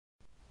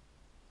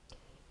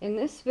In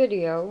this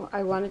video,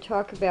 I want to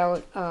talk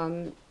about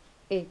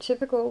a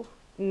typical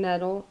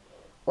metal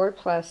or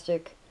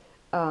plastic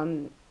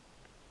um,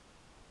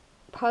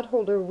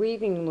 potholder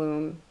weaving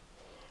loom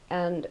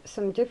and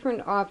some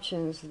different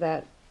options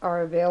that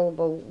are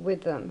available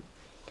with them.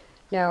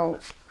 Now,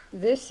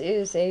 this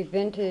is a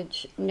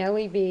vintage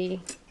Nellie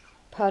B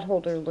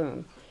potholder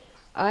loom.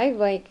 I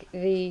like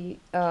the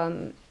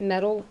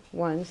metal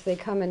ones. They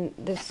come in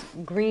this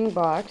green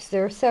box.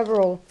 There are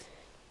several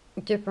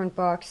different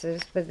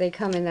boxes, but they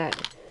come in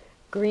that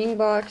green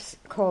box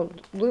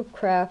called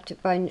Loopcraft.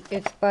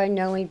 It's by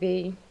Nellie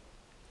B.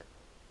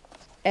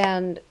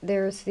 And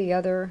there's the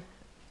other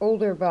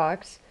older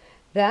box.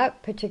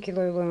 That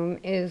particular loom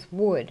is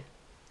wood.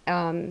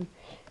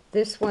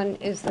 This one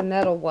is the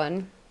metal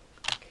one,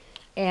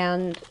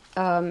 and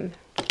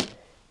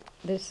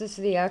this is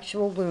the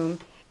actual loom.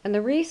 And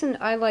the reason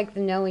I like the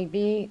Nellie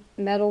B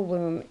metal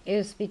loom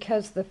is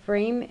because the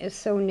frame is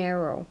so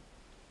narrow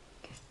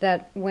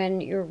that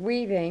when you're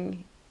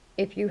weaving,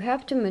 if you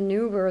have to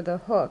maneuver the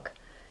hook,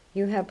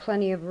 you have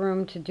plenty of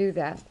room to do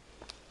that.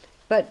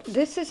 But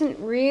this isn't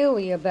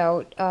really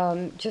about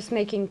just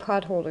making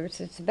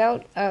potholders. It's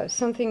about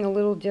something a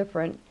little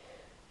different.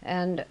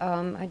 And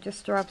I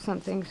just dropped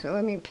something, so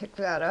let me pick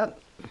that up.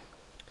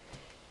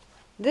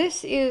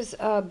 This is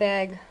a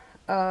bag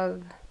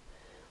of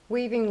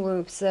weaving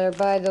loops that are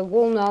by the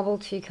Wool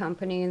Novelty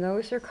Company, and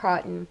those are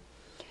cotton.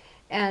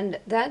 And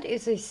that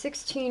is a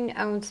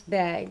 16-ounce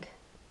bag,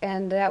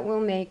 and that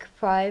will make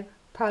 5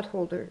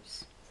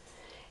 potholders.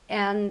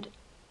 And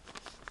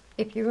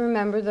if you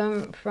remember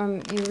them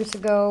from years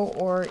ago,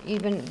 or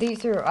even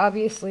these are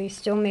obviously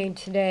still made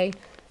today,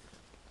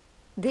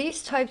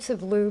 these types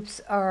of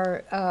loops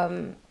are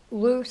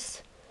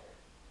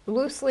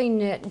loosely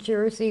knit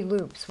jersey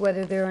loops,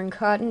 whether they're in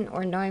cotton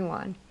or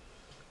nylon.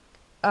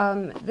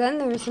 Then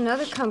there's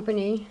another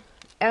company,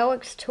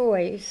 Alex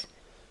Toys,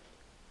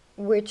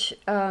 which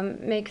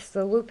makes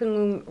the Loop and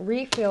Loom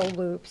refill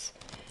loops.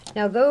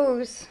 Now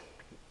those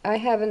I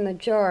have in the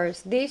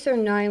jars. These are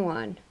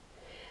nylon,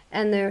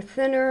 and they're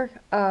thinner.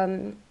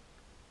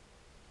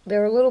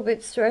 They're a little bit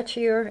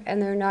stretchier,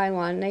 and they're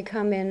nylon. They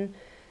come in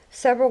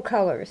several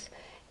colors,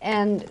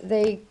 and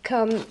they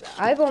come,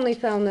 I've only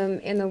found them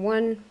in the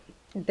one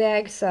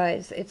bag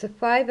size. It's a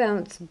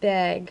 5-ounce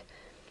bag.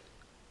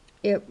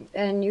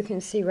 And you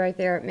can see right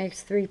there it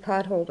makes 3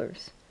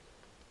 potholders.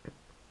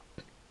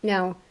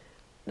 Now,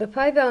 the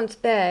 5-ounce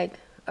bag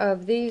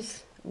of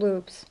these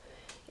loops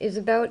is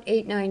about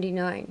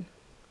 $8.99.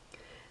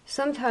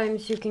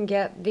 Sometimes you can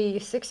get the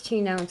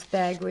 16-ounce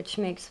bag, which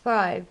makes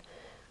 5,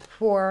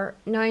 for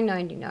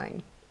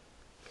 $9.99.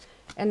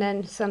 And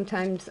then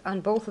sometimes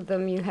on both of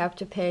them you have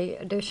to pay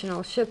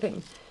additional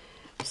shipping.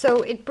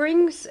 So it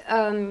brings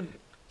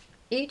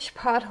each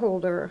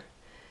potholder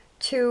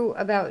to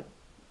about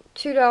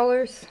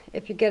 $2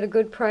 if you get a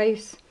good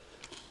price,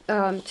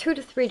 $2 to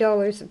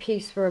 $3 a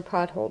piece for a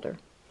potholder.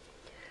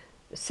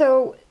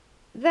 So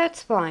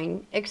that's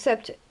fine,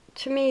 except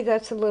to me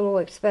that's a little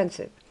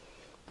expensive.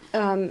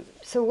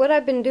 So what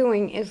I've been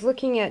doing is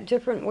looking at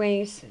different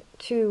ways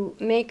to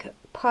make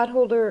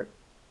potholder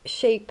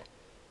shape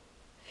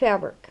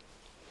fabric.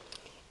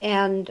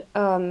 And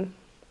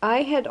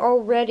I had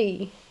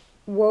already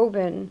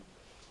woven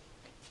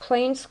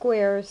plain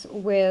squares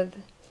with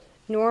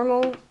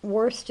normal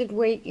worsted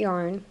weight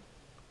yarn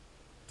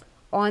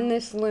on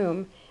this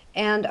loom,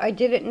 and I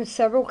did it in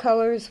several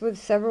colors with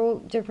several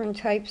different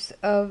types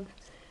of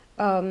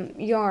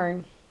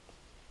yarn.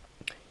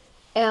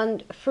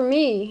 And for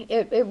me,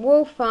 it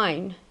wove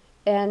fine,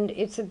 and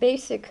it's a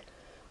basic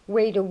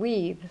way to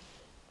weave.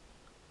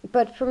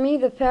 But for me,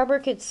 the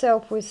fabric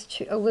itself was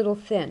a little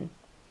thin.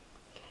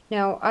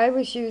 Now, I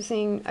was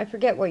using, I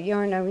forget what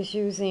yarn I was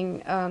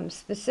using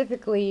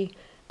specifically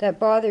that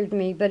bothered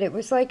me, but it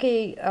was like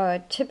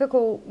a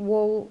typical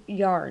wool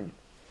yarn.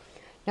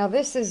 Now,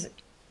 this is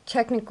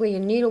technically a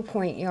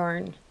needlepoint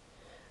yarn,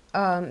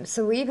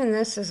 so even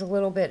this is a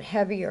little bit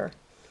heavier.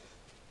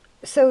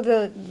 So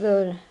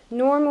the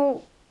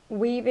normal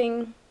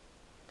weaving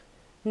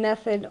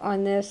method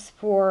on this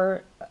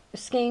for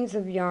skeins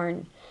of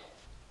yarn,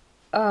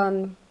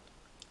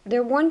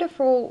 they're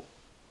wonderful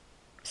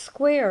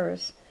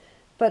squares,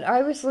 but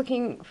I was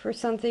looking for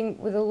something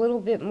with a little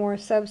bit more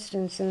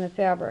substance in the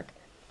fabric.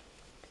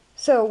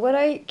 So what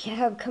I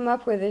have come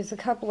up with is a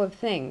couple of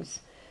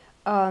things.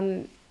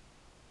 The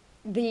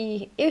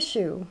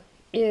issue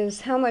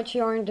is how much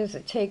yarn does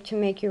it take to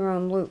make your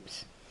own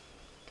loops.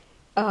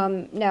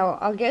 Now,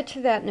 I'll get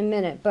to that in a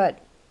minute, but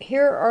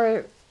here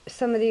are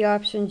some of the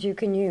options you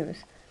can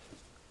use.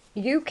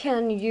 You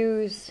can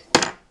use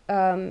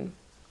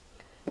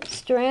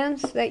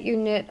strands that you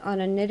knit on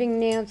a Knitting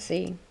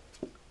Nancy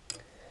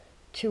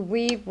to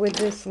weave with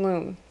this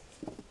loom.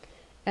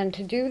 And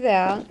to do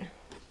that,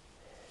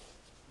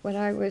 what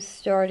I was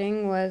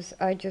starting was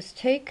I just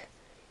take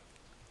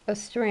a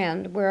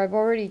strand where I've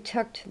already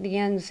tucked the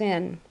ends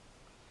in.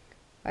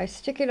 I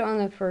stick it on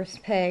the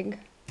first peg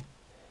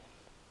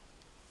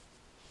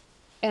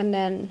and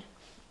then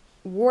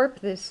warp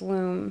this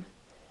loom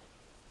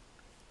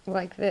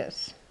like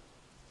this.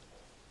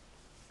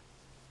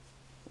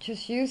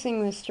 just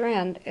using the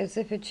strand as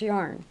if it's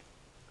yarn.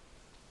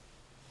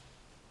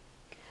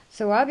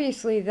 So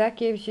obviously that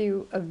gives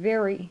you a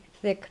very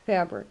thick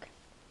fabric.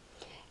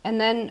 And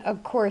then,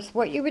 of course,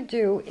 what you would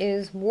do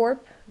is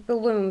warp the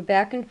loom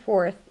back and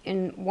forth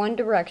in one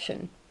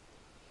direction.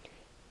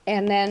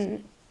 And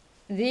then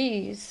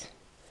these,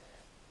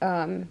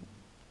 to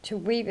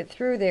weave it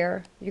through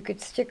there, you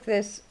could stick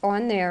this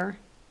on there,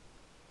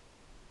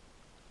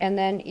 and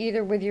then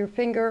either with your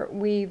finger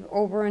weave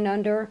over and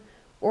under,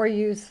 or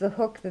use the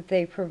hook that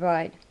they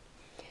provide.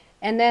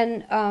 And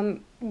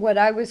then what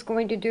I was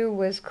going to do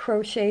was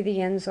crochet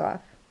the ends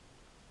off.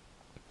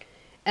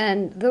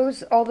 And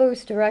all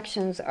those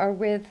directions are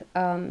with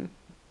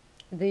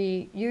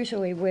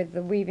usually with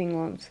the weaving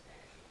looms.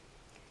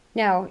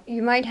 Now,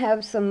 you might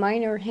have some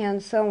minor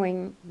hand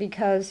sewing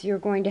because you're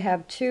going to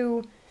have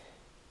two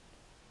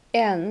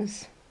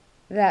ends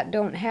that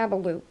don't have a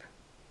loop.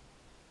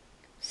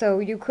 So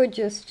you could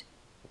just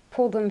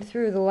pull them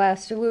through the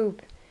last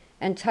loop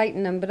and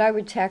tighten them, but I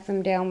would tack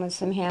them down with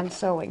some hand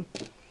sewing.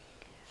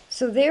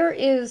 So there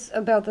is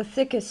about the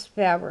thickest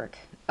fabric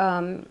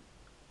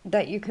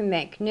that you can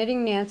make.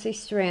 Knitting Nancy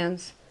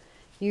strands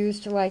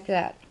used like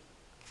that.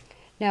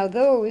 Now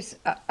those,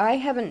 I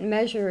haven't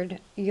measured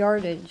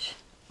yardage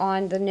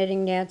on the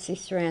Knitting Nancy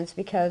strands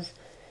because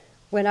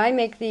when I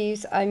make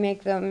these, I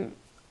make them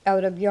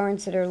out of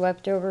yarns that are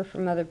left over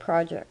from other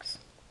projects.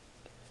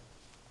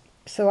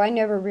 So I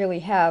never really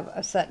have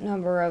a set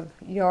number of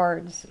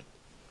yards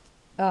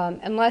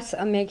unless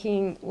I'm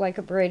making like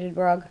a braided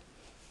rug.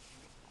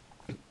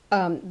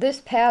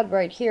 This pad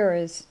right here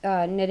is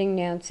Knitting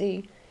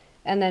Nancy,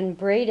 and then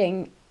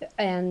braiding,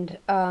 and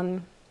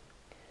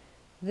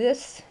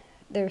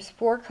there's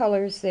 4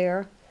 colors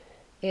there.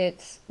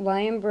 It's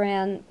Lion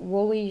Brand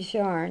Woolly's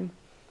yarn,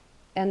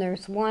 and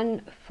there's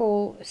 1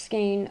 full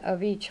skein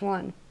of each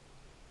one,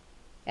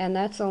 and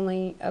that's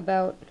only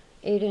about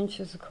 8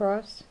 inches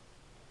across.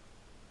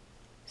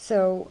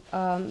 So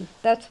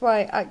that's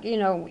why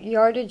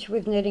yardage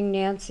with Knitting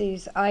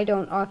Nancy's I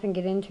don't often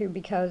get into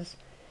because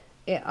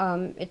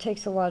it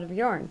takes a lot of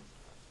yarn.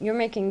 You're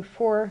making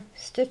 4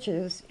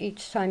 stitches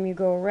each time you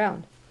go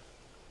around.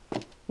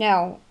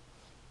 Now,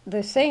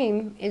 the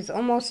same is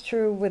almost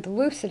true with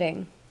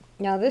luciding.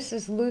 Now this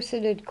is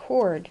lucided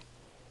cord,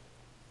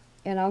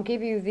 and I'll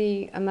give you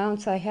the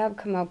amounts I have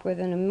come up with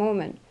in a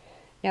moment.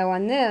 Now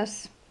on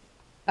this,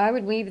 I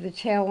would leave the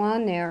tail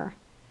on there,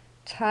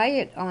 tie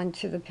it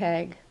onto the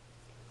peg,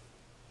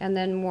 and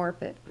then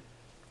warp it.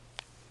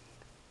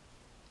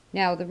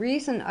 Now the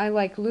reason I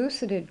like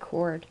lucided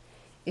cord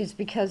is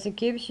because it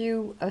gives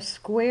you a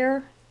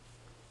square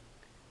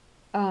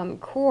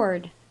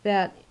cord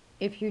that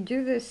if you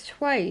do this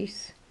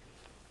twice,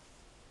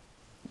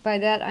 by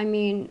that I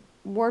mean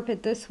warp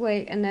it this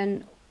way and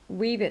then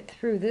weave it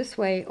through this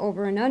way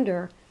over and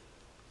under,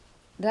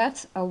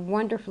 that's a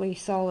wonderfully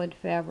solid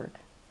fabric.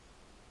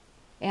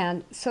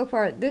 And so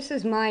far this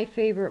is my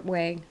favorite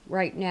way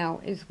right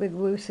now, is with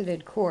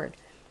lucided cord.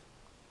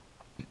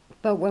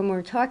 But when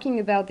we're talking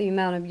about the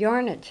amount of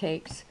yarn it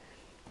takes,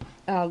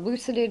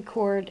 lucided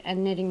cord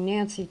and Knitting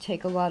Nancy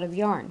take a lot of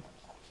yarn.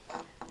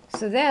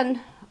 So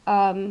then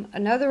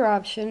another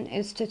option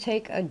is to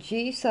take a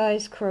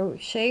G-size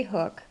crochet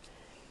hook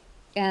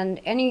and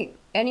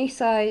any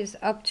size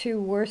up to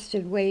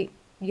worsted weight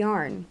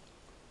yarn,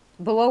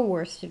 below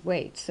worsted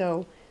weight,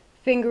 so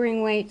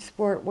fingering weight,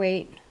 sport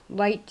weight,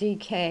 light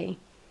DK,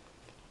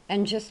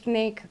 and just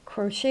make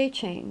crochet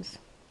chains.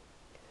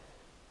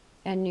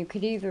 And you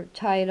could either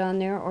tie it on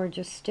there or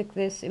just stick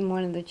this in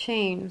one of the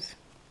chains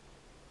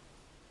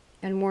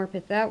and warp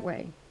it that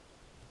way.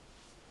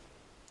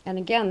 And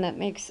again, that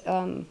makes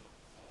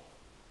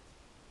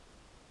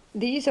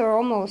these are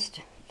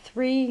almost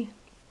 3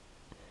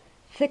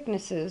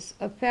 thicknesses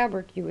of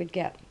fabric you would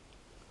get,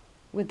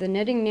 with the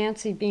Knitting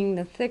Nancy being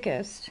the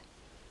thickest,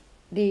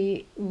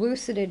 the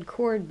lucided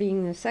cord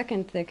being the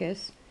second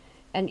thickest,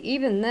 and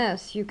even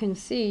this, you can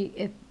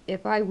see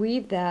if I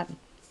weave that,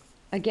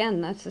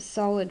 again, that's a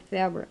solid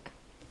fabric.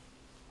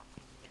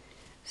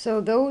 So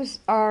those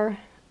are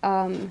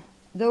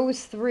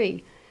those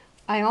 3.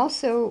 I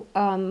also,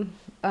 on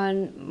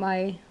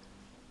my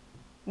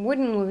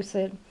wooden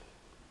lucid,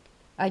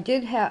 I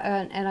did have,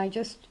 and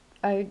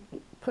I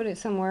put it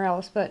somewhere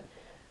else, but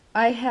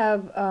I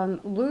have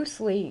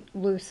loosely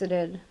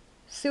lucided,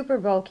 super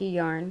bulky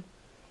yarn,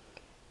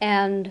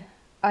 and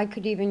I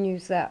could even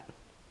use that.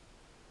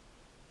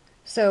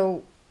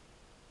 So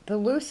the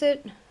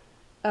lucid,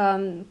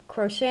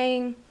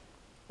 crocheting,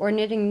 or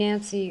Knitting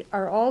Nancy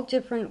are all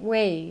different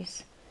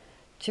ways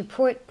to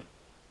put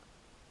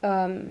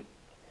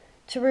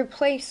to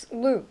replace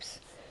loops.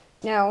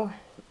 Now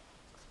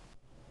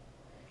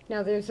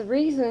there's a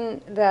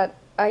reason that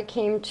I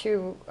came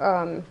to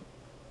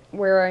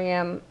where I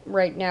am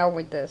right now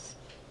with this.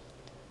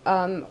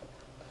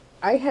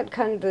 I had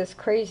kind of this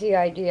crazy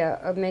idea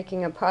of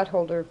making a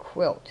potholder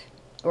quilt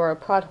or a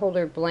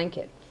potholder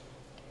blanket.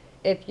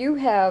 If you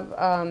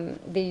have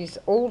these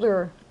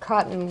older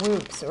cotton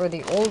loops or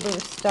the older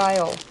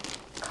style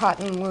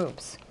cotton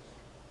loops,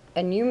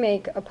 and you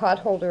make a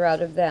potholder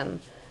out of them,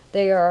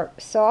 They are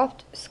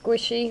soft,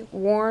 squishy,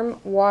 warm,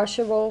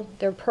 washable.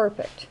 They're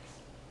perfect.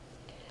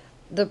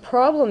 The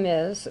problem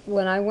is,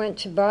 when I went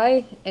to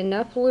buy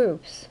enough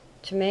loops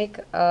to make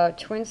a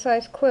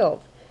twin-size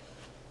quilt,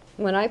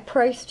 when I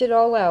priced it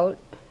all out,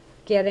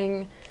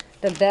 getting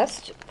the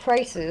best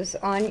prices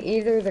on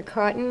either the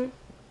cotton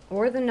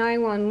or the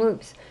nylon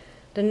loops,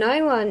 the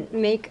nylon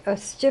make a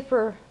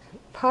stiffer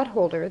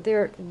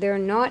potholder. They're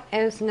not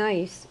as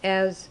nice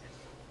as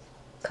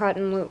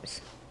cotton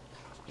loops.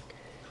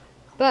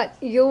 But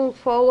you'll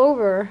fall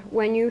over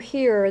when you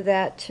hear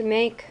that to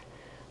make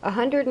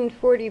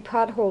 140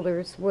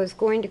 potholders was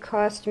going to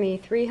cost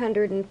me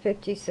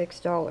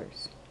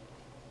 $356.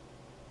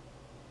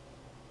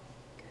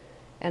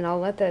 And I'll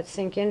let that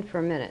sink in for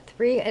a minute.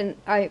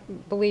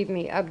 Believe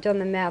me, I've done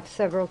the math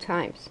several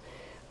times.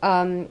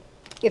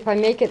 If I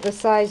make it the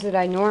size that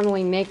I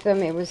normally make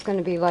them, it was going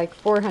to be like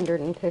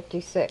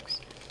 456.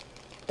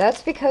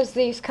 That's because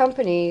these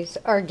companies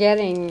are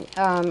getting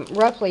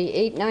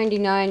roughly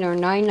 $8.99 or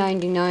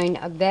 $9.99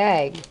 a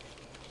bag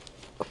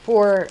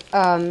for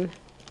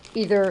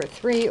either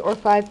 3 or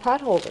 5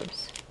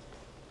 potholders.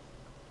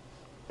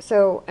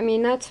 So, I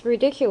mean, that's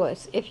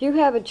ridiculous. If you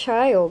have a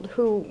child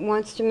who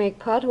wants to make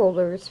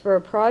potholders for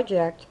a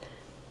project,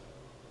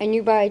 and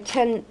you buy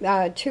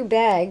 2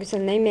 bags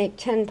and they make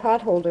 10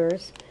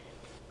 potholders,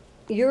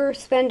 you're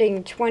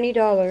spending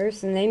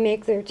 $20 and they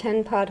make their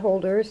 10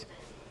 potholders,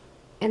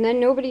 and then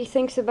nobody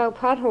thinks about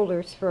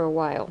potholders for a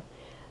while.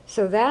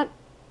 So that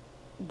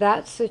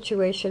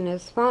situation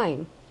is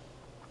fine.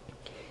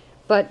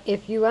 But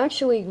if you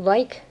actually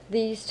like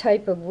these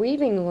type of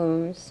weaving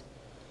looms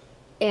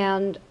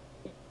and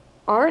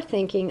are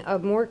thinking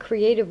of more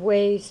creative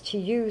ways to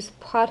use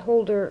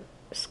potholder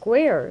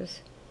squares,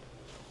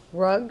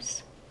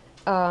 rugs,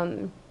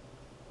 you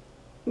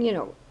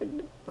know,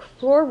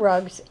 floor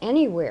rugs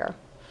anywhere,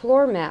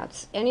 floor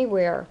mats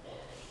anywhere.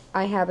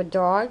 I have a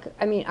dog.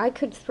 I mean, I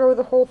could throw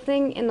the whole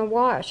thing in the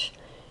wash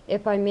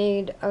if I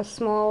made a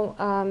small,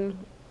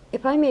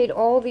 if I made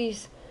all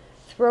these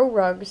throw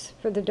rugs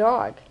for the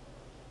dog,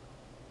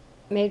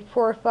 made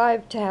 4 or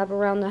 5 to have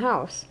around the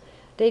house.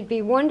 They'd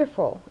be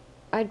wonderful.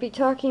 I'd be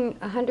talking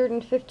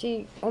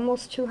 $150,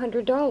 almost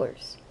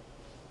 $200.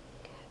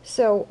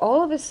 So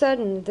all of a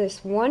sudden,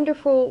 this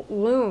wonderful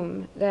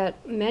loom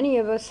that many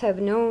of us have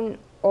known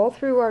all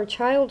through our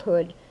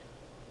childhood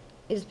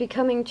is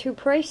becoming too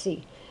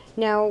pricey.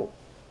 Now,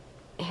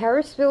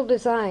 Harrisville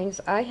Designs,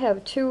 I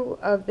have 2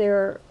 of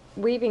their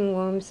weaving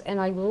looms,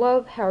 and I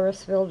love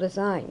Harrisville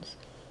Designs.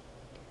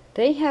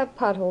 They have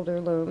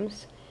potholder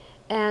looms,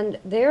 and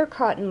their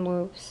cotton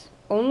loops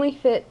only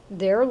fit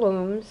their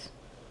looms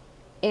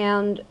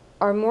and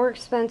are more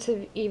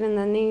expensive even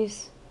than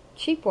these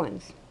cheap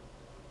ones.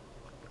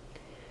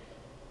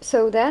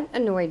 So that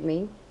annoyed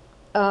me.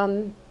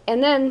 And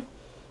then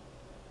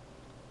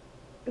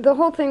the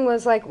whole thing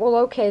was like, well,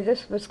 okay,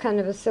 this was kind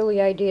of a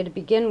silly idea to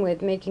begin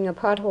with, making a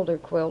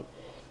potholder quilt.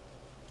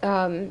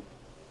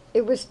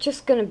 It was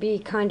just going to be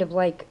kind of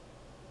like,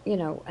 you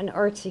know, an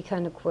artsy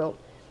kind of quilt.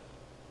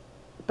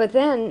 But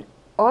then,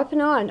 off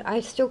and on, I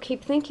still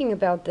keep thinking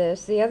about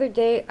this. The other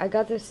day, I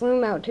got this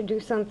loom out to do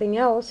something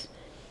else,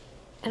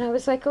 and I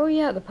was like, oh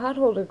yeah, the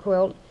potholder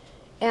quilt.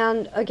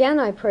 And again,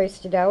 I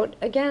priced it out.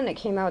 Again, it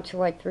came out to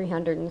like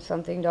 $300 and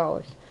something.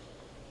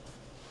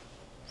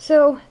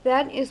 So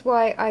that is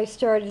why I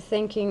started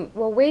thinking,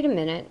 well, wait a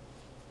minute.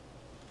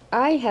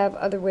 I have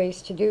other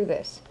ways to do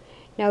this.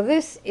 Now,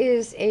 this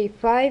is a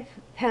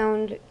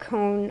 5-pound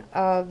cone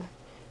of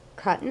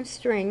cotton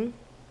string,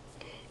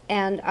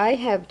 and I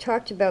have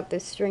talked about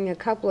this string a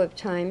couple of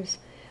times.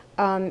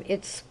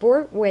 It's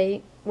sport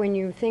weight when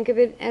you think of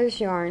it as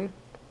yarn.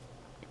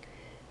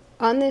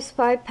 On this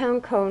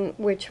 5-pound cone,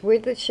 which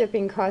with the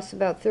shipping costs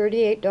about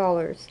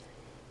 $38,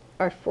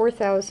 are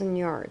 4,000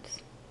 yards.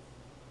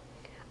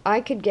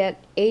 I could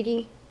get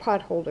 80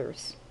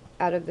 potholders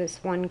out of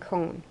this one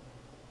cone,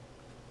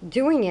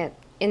 doing it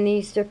in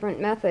these different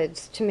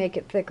methods to make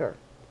it thicker.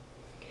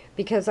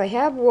 Because I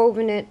have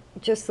woven it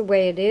just the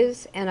way it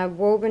is, and I've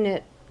woven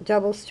it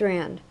double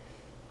strand.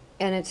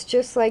 And it's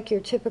just like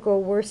your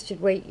typical worsted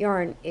weight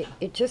yarn.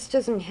 It just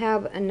doesn't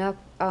have enough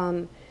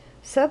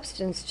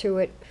substance to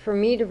it for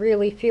me to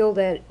really feel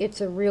that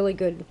it's a really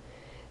good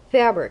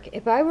fabric.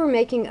 If I were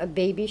making a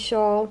baby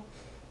shawl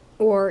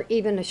or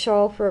even a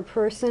shawl for a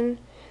person,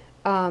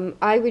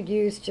 I would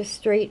use just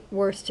straight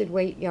worsted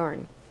weight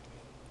yarn.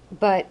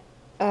 But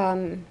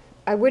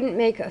I wouldn't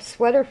make a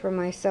sweater for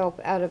myself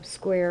out of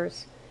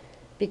squares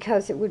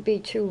because it would be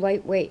too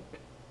lightweight.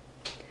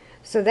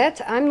 So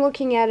I'm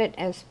looking at it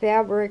as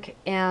fabric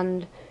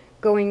and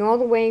going all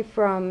the way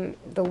from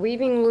the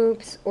weaving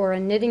loops or a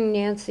knitting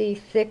Nancy,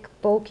 thick,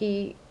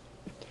 bulky.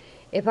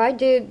 If I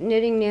did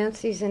knitting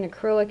Nancy's in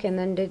acrylic and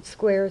then did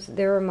squares,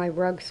 there are my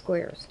rug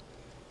squares.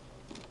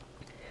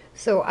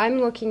 So I'm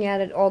looking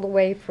at it all the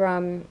way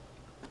from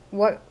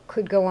what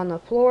could go on the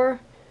floor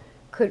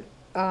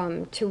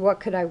to what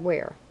could I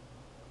wear.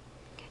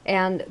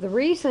 And the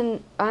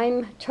reason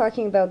I'm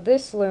talking about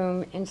this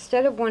loom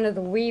instead of one of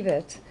the Weave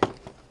It,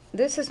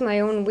 this is my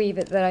own Weave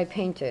It that I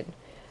painted.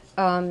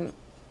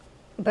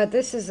 But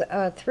this is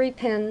a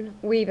 3-pin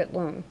weave-it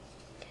loom.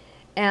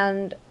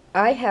 And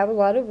I have a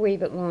lot of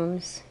weave-it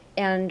looms,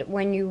 and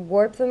when you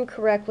warp them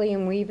correctly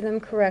and weave them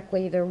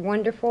correctly, they're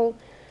wonderful.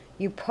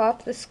 You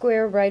pop the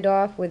square right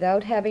off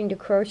without having to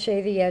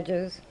crochet the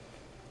edges.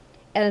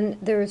 And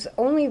there's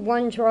only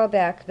one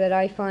drawback that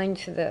I find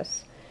to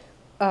this.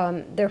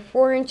 They're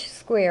 4-inch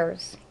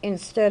squares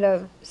instead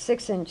of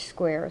 6-inch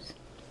squares.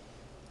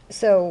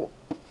 So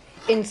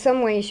in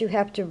some ways you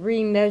have to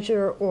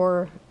remeasure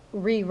or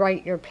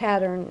rewrite your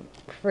pattern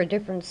for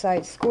different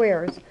size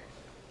squares.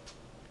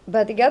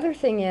 But the other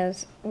thing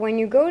is, when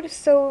you go to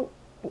sew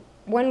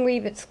one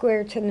weave-it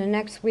square to the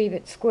next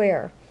weave-it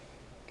square,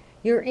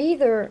 you're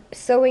either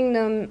sewing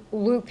them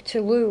loop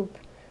to loop,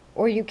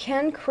 or you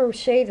can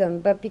crochet them,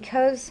 but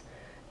because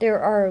there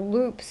are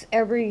loops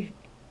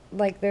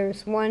like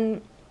there's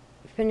one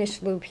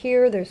finished loop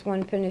here, there's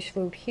one finished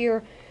loop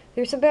here,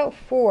 there's about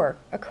 4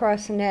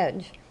 across an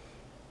edge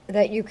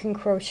that you can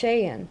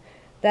crochet in.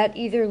 That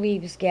either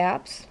leaves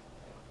gaps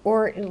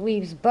or it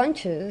leaves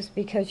bunches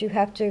because you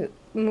have to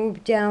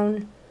move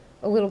down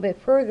a little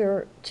bit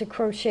further to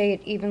crochet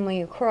it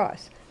evenly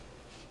across.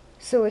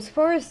 So as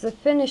far as the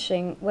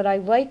finishing, what I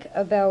like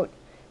about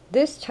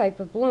this type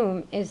of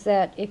loom is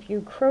that if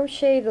you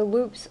crochet the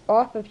loops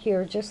off of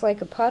here just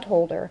like a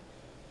potholder,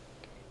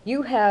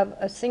 you have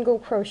a single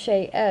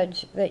crochet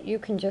edge that you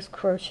can just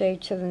crochet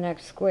to the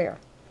next square.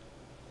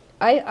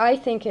 I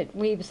think it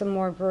leaves a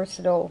more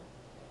versatile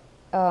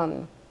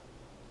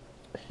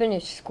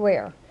finished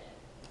square,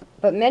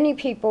 but many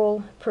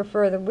people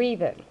prefer the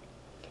weave-it.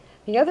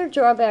 The other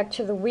drawback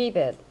to the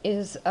weave-it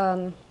is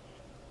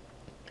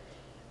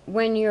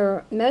when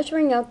you're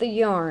measuring out the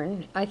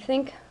yarn, I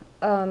think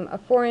a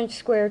 4-inch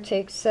square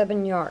takes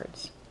 7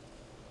 yards.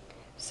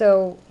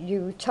 So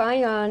you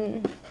tie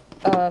on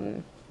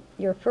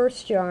your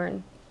first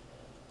yarn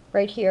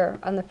right here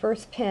on the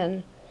first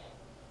pin,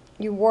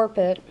 you warp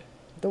it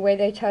the way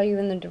they tell you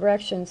in the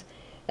directions,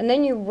 and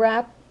then you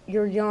wrap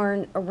your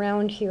yarn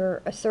around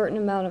here a certain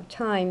amount of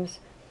times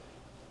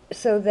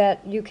so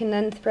that you can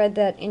then thread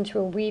that into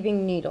a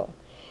weaving needle.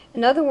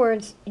 In other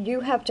words,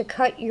 you have to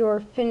cut your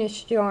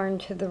finished yarn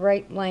to the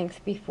right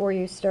length before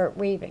you start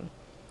weaving.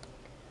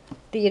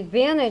 The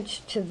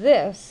advantage to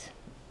this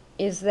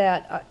is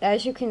that,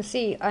 as you can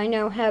see, I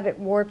now have it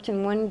warped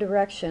in one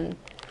direction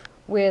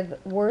with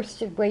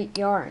worsted weight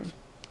yarn.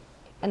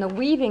 And the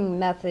weaving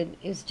method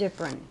is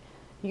different.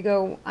 You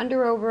go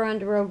under, over,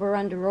 under, over,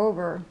 under,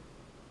 over.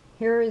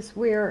 Here is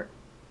where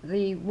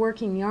the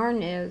working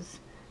yarn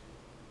is,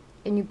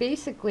 and you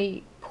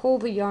basically pull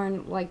the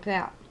yarn like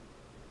that.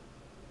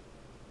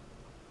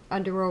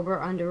 Under,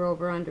 over, under,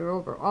 over, under,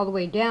 over, all the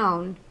way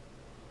down,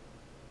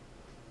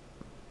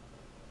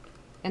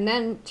 and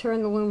then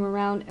turn the loom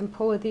around and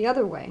pull it the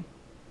other way.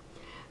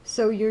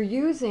 So you're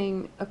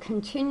using a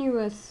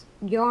continuous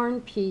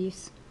yarn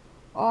piece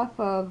off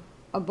of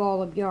a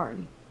ball of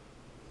yarn.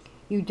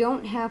 You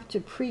don't have to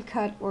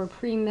pre-cut or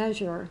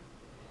pre-measure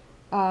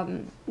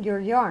your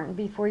yarn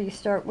before you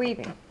start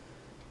weaving.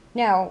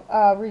 Now,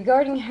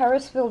 regarding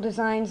Harrisville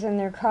Designs and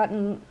their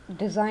cotton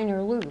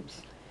designer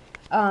loops,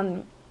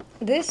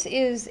 this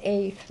is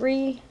a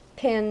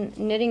 3-pin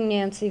knitting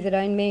Nancy that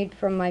I made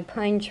from my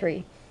pine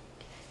tree.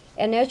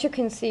 And as you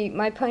can see,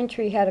 my pine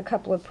tree had a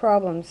couple of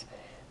problems,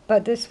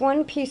 but this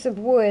one piece of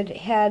wood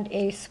had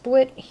a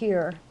split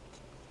here.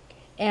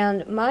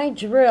 And my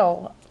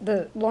drill,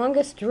 the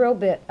longest drill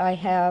bit I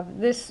have,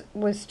 this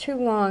was too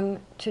long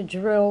to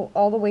drill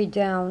all the way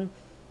down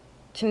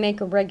to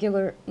make a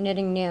regular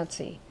knitting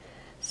Nancy.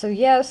 So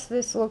yes,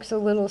 this looks a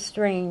little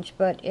strange,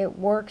 but it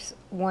works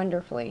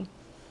wonderfully.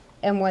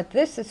 And what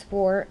this is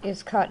for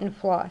is cotton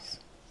floss.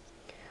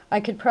 I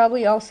could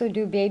probably also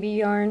do baby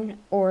yarn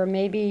or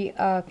maybe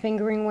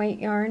fingering weight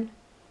yarn.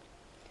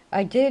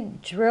 I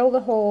did drill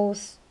the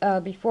holes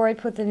before I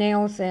put the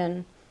nails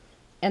in,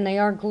 and they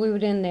are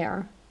glued in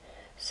there,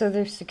 so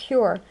they're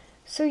secure.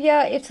 So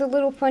yeah, it's a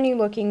little funny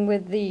looking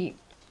with the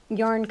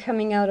yarn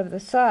coming out of the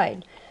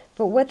side,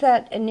 but what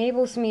that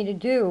enables me to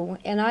do,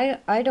 and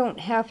I don't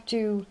have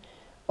to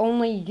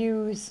only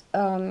use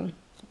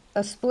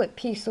a split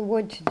piece of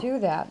wood to do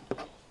that.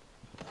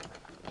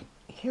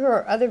 Here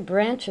are other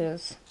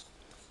branches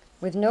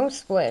with no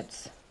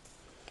splits,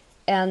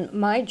 and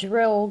my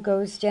drill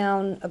goes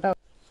down about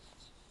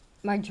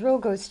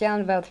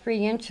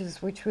 3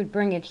 inches, which would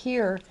bring it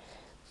here,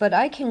 but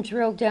I can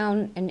drill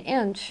down an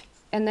inch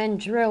and then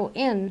drill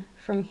in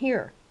from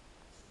here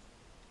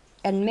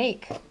and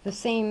make the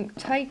same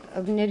type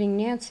of knitting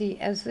Nancy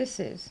as this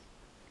is.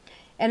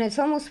 And it's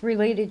almost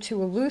related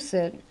to a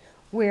lucet,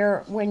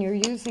 where when you're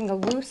using a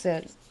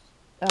lucet,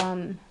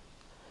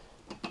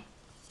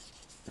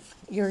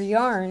 your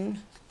yarn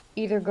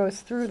either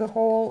goes through the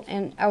hole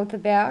and out the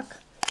back.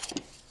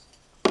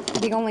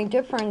 The only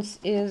difference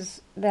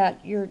is that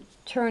you're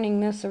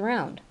turning this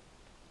around.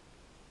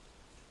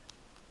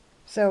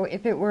 So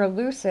if it were a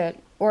lucet,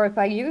 or if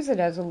I use it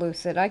as a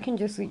lucet, I can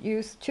just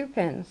use 2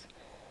 pins,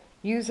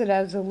 use it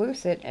as a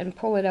lucet, and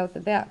pull it out the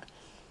back.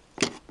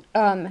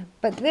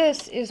 But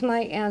this is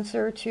my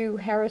answer to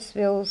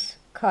Harrisville's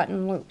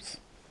cotton loops,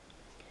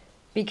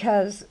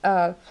 because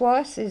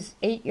floss is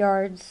 8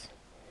 yards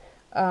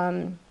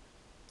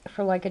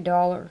for like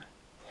 $1.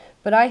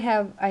 But I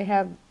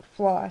have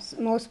floss.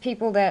 Most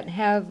people that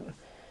have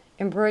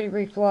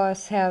embroidery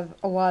floss have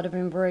a lot of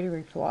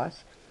embroidery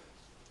floss.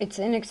 It's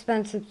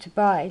inexpensive to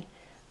buy.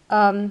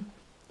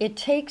 It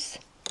takes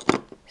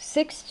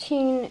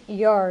 16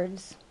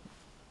 yards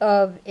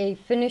of a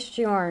finished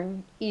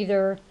yarn,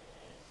 either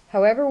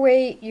however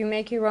way you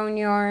make your own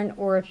yarn,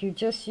 or if you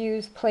just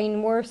use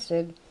plain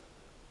worsted,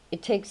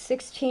 it takes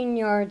 16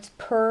 yards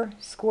per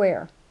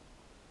square,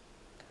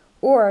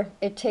 or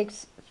it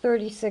takes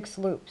 36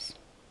 loops.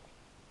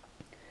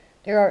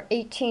 There are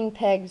 18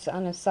 pegs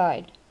on a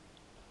side,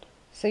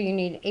 so you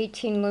need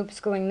 18 loops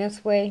going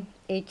this way,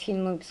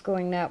 18 loops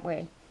going that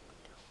way,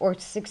 or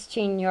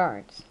 16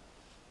 yards.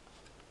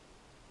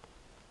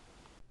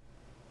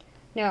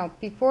 Now,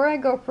 before I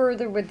go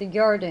further with the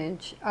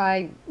yardage,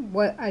 I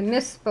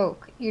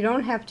misspoke. You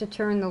don't have to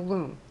turn the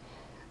loom.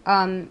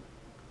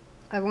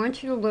 I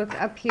want you to look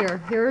up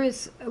here. Here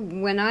is,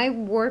 when I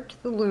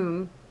warped the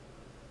loom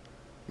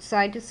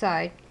side to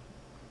side,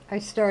 I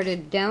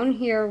started down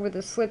here with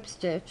a slip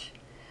stitch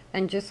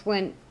and just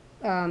went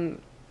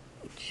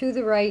to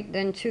the right,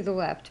 then to the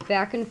left,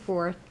 back and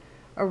forth,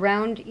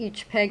 around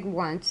each peg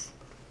once.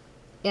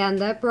 And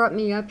that brought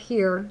me up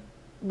here,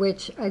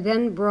 which I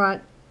then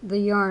brought the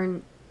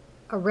yarn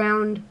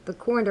around the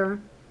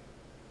corner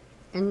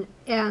and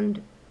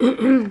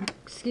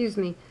excuse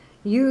me,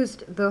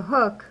 used the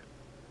hook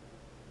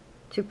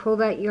to pull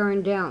that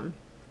yarn down.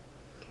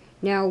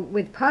 Now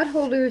with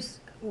potholders,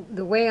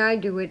 the way I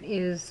do it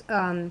is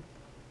when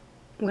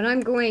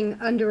I'm going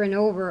under and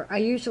over, I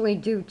usually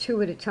do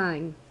 2 at a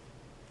time.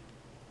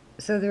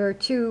 So there are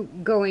 2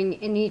 going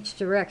in each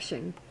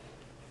direction.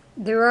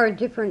 There are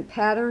different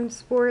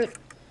patterns for it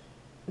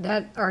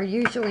that are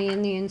usually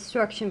in the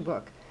instruction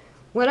book.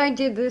 What I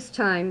did this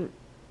time,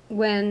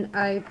 when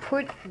I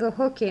put the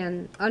hook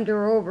in under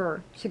or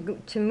over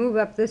to move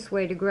up this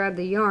way to grab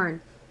the yarn,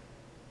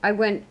 I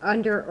went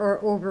under or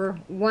over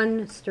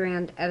 1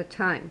 strand at a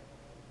time.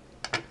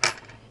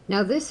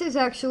 Now this is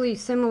actually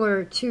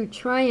similar to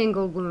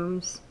triangle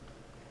looms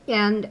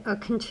and a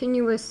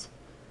continuous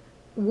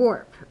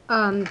warp,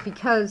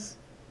 because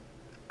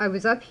I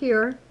was up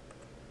here,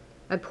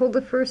 I pulled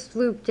the first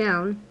loop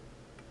down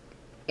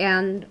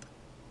and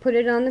put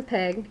it on the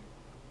peg,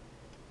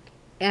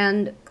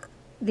 and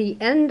the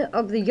end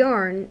of the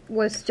yarn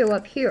was still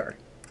up here.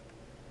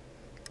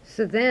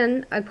 So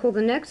then I pull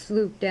the next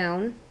loop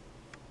down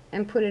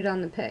and put it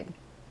on the peg,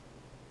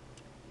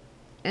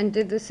 and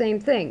did the same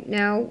thing.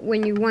 Now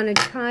when you want to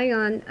tie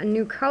on a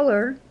new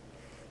color,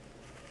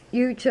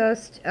 you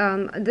just,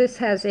 this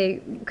has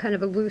a kind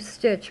of a loose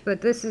stitch,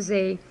 but this is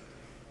a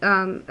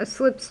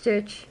slip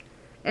stitch,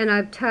 and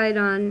I've tied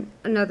on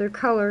another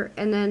color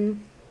and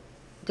then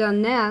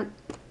done that.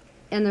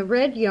 And the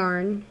red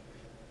yarn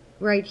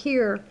right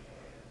here,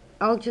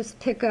 I'll just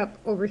pick up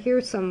over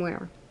here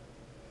somewhere.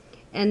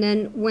 And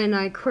then when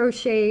I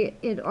crochet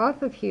it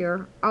off of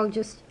here, I'll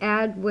just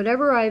add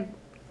whatever I've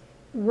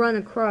run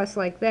across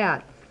like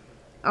that.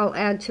 I'll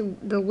add to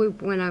the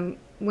loop when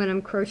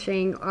I'm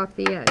crocheting off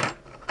the edge.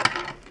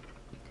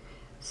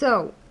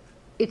 So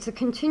it's a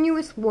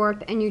continuous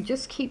warp, and you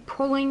just keep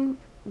pulling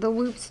the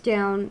loops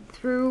down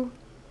through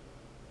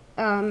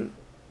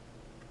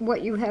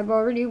what you have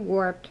already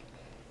warped.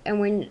 And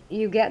when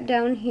you get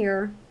down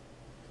here,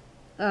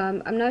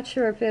 I'm not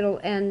sure if it'll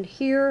end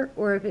here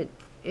or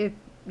if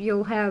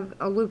you'll have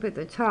a loop at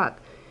the top,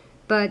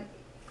 but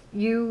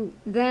you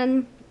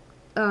then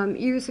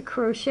use a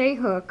crochet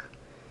hook,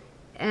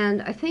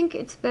 and I think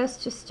it's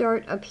best to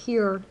start up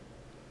here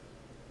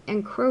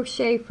and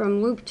crochet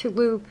from loop to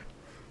loop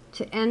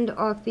to end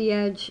off the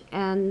edge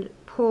and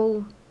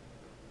pull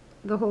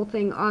the whole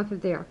thing off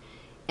of there.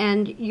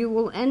 And you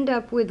will end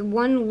up with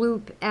 1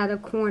 loop at a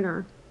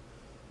corner.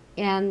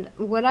 And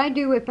what I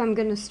do if I'm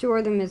going to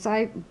store them is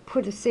I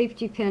put a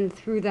safety pin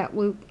through that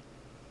loop,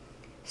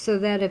 so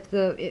that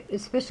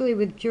especially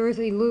with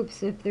jersey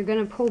loops, if they're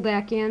going to pull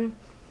back in,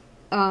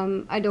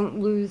 I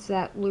don't lose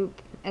that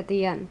loop at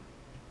the end.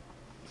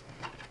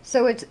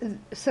 So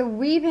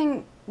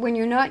weaving when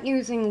you're not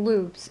using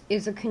loops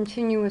is a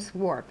continuous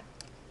warp.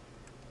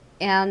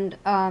 And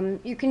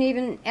you can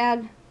even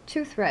add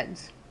 2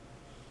 threads,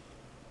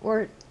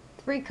 or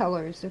 3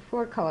 colors, or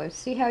 4 colors.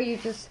 See how you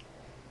just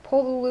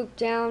pull the loop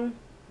down?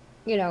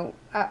 You know,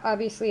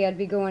 obviously I'd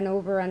be going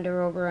over,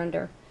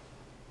 under,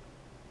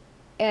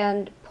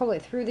 and pull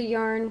it through the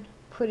yarn,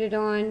 put it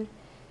on,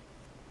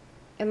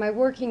 and my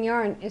working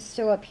yarn is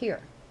still up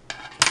here.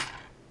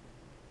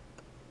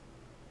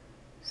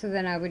 So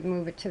then I would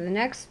move it to the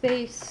next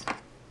space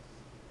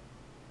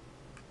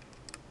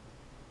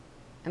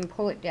and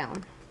pull it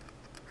down.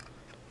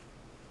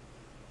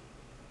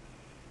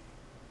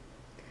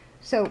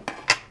 So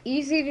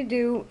easy to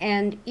do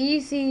and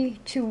easy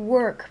to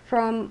work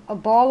from a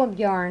ball of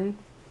yarn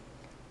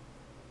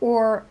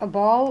or a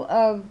ball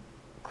of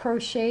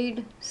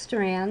crocheted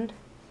strand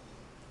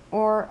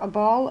or a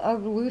ball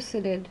of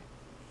lucided,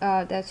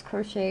 that's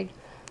crocheted,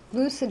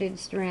 lucided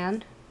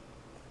strand,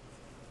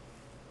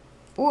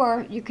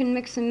 or you can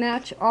mix and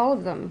match all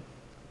of them.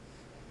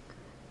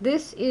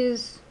 This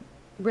is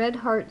Red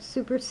Heart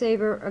Super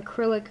Saver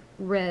Acrylic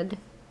Red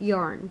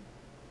yarn.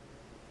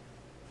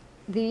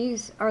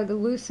 These are the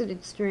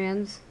lucided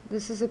strands.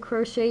 This is a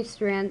crochet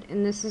strand,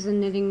 and this is a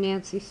Knitting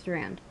Nancy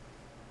strand.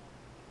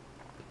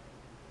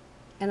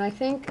 And I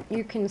think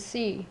you can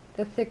see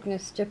the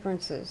thickness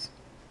differences.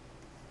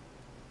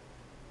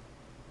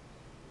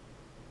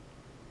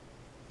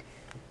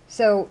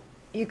 So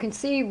you can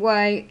see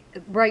why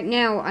right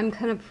now I'm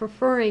kind of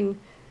preferring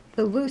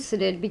the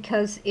lucided,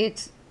 because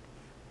it's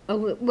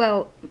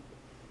well,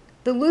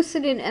 the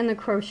lucided and the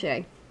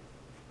crochet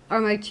are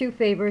my two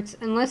favorites.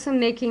 Unless I'm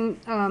making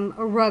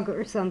a rug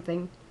or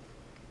something,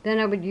 then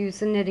I would use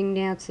the Knitting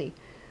Nancy.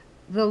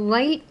 The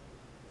light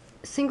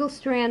single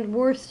strand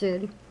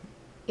worsted,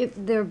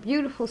 they're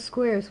beautiful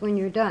squares when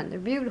you're done. They're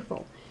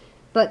beautiful,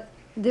 but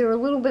they're a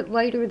little bit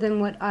lighter than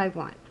what I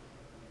want.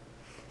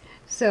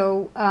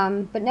 So,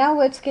 but now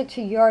let's get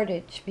to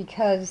yardage,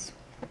 because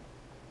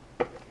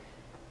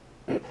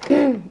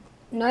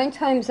 9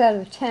 times out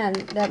of 10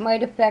 that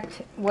might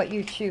affect what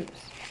you choose.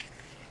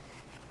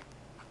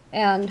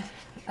 And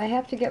I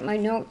have to get my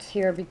notes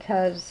here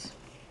because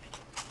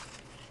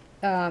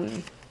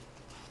okay,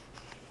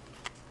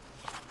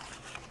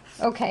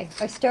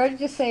 I started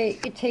to say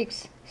it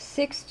takes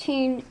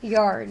 16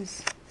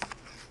 yards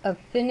of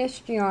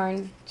finished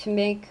yarn to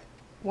make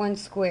 1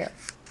 square.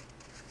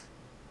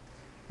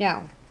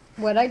 Now,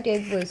 what I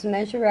did was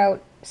measure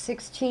out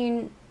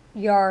 16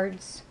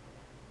 yards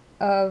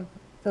of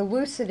the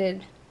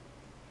lucided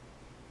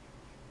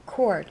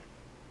cord.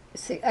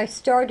 I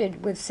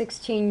started with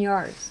 16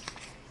 yards,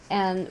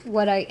 and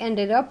what I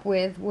ended up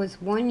with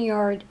was 1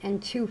 yard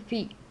and 2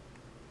 feet.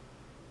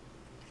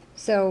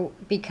 So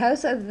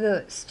because of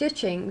the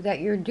stitching,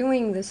 that you're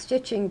doing the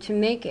stitching to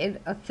make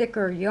it a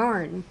thicker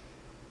yarn,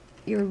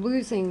 you're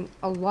losing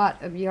a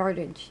lot of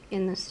yardage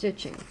in the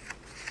stitching.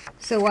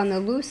 So on the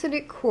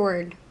lucided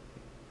cord,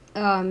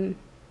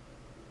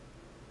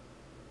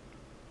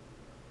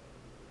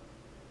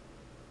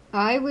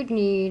 I would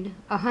need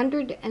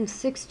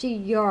 160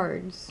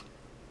 yards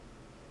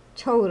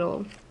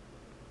total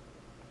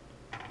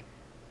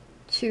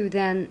to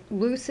then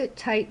loose it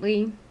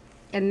tightly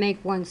and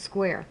make 1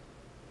 square.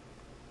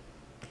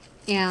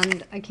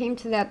 And I came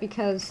to that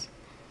because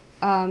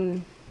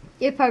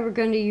if I were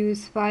going to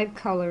use 5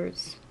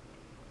 colors,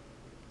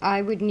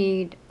 I would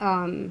need,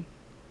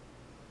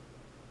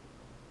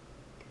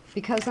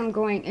 because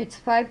it's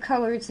 5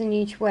 colors in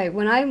each way.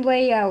 When I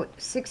lay out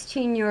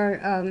 16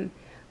 yard,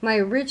 my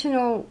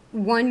original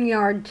 1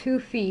 yard 2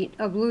 feet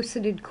of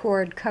lucided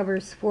cord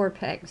covers 4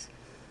 pegs.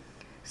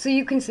 So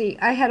you can see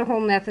I had a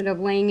whole method of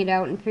laying it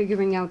out and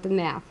figuring out the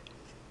math.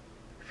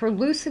 For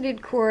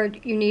lucided cord,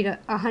 you need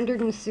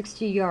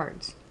 160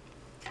 yards.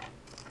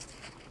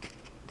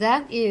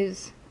 That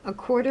is a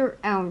 1/4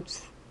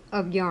 ounce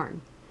of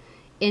yarn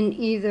in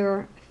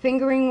either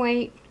fingering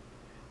weight,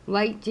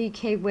 light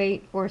DK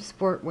weight, or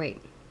sport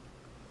weight.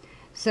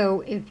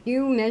 So if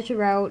you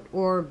measure out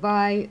or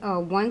buy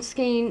 1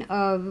 skein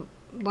of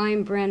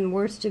Lime Brand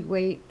worsted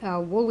weight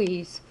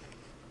woolies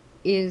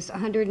is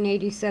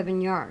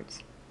 187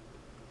 yards.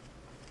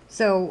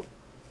 So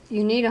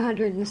you need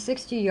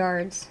 160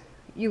 yards.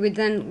 You would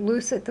then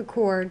loosen the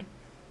cord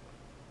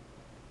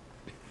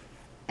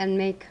and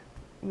make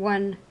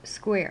 1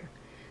 square.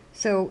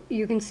 So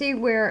you can see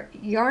where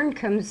yarn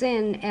comes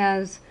in,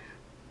 as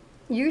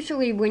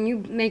usually when you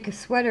make a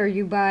sweater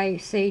you buy,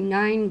 say,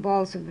 9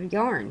 balls of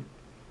yarn.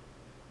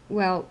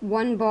 Well,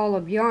 1 ball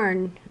of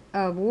yarn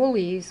of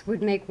woolies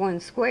would make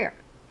 1 square.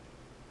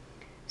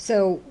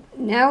 So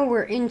now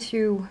we're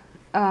into,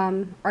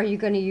 are you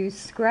going to use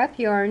scrap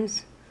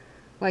yarns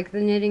like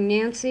the Knitting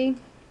Nancy,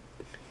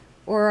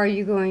 or are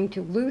you going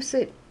to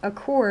loosen a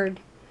cord,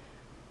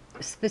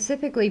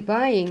 specifically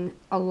buying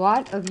a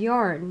lot of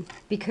yarn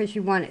because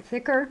you want it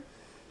thicker,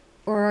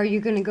 or are you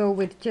going to go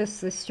with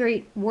just the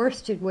straight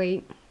worsted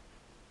weight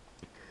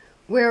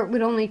where it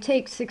would only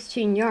take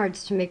 16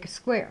 yards to make a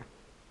square?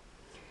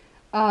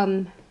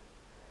 The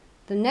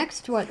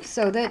next one,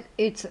 so that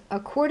it's a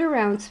 1/4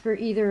 ounce for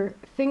either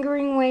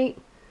fingering weight,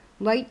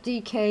 light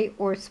DK,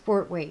 or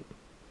sport weight.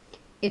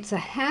 It's a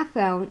 1/2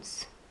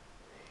 ounce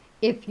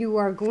if you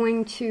are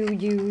going to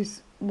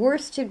use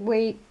worsted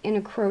weight in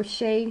a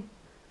crochet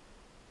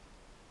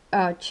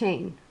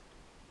chain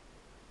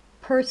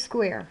per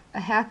square.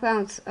 A 1/2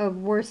 ounce of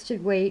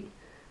worsted weight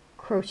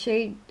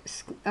crochet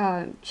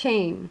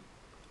chain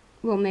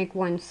will make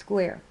 1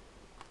 square.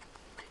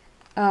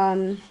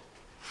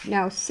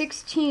 Now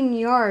 16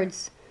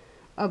 yards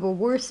of a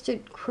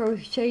worsted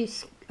crochet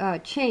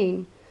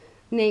chain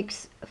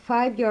makes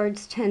 5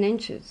 yards 10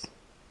 inches.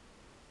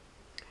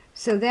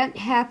 So that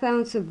 1/2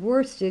 ounce of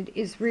worsted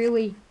is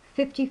really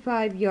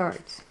 55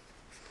 yards.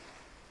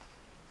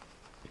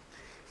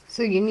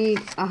 So you need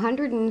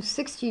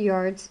 160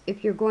 yards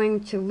if you're going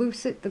to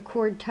loosen the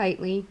cord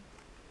tightly,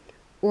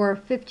 or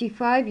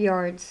 55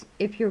 yards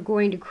if you're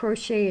going to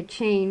crochet a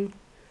chain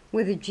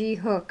with a G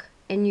hook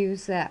and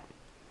use that.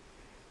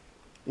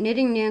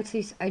 Knitting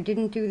Nancy's I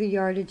didn't do the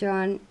yardage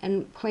on,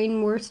 and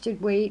plain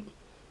worsted weight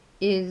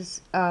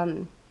is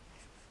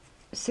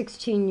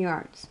 16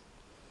 yards.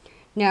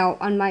 Now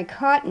on my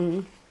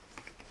cotton,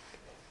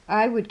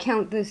 I would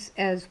count this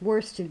as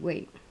worsted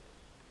weight.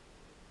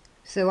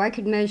 So I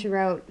could measure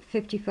out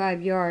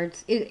 55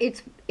 yards.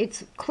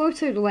 It's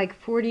closer to like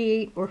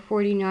 48 or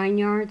 49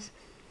 yards,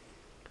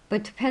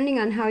 but depending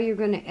on how you're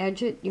going to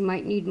edge it, you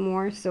might need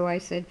more, so I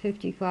said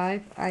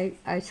 55.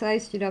 I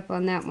sized it up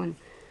on that one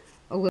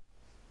a little.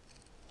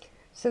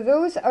 So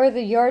those are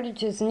the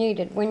yardages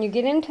needed. When you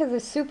get into the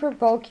super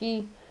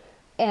bulky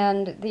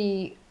and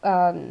the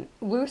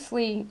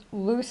loosely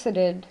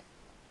lucided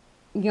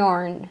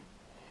yarn,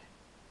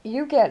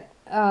 you get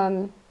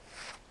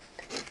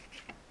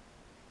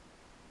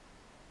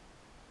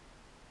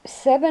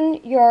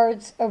 7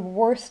 yards of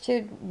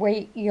worsted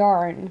weight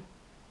yarn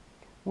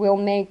will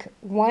make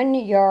 1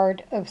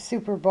 yard of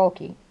super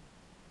bulky.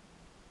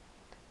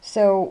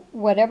 So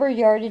whatever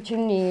yardage you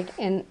need,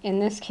 in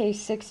this case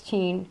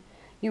 16,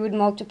 you would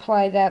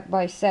multiply that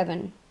by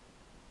 7,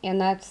 and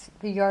that's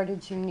the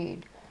yardage you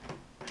need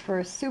for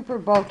a super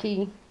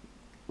bulky,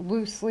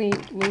 loosely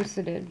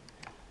lucided.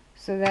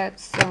 So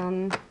that's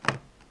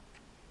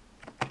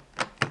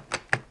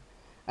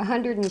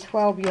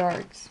 112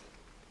 yards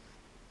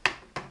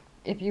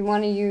if you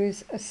want to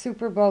use a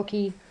super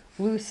bulky,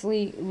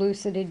 loosely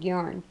lucided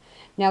yarn.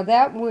 Now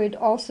that would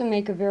also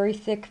make a very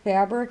thick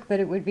fabric,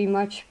 but it would be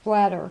much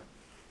flatter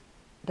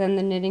than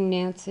the Knitting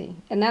Nancy,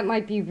 and that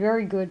might be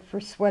very good for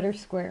sweater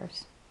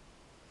squares.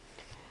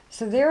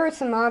 So there are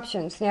some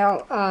options.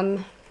 Now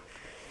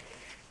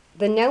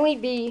the Nellie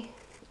B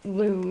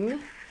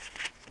loom,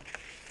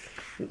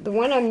 the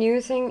one I'm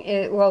using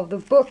is, well,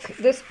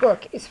 this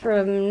book is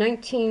from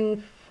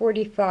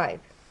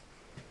 1945.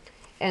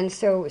 And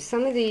so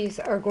some of these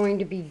are going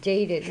to be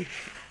dated,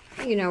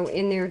 you know,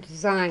 in their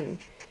design.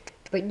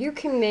 But you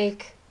can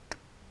make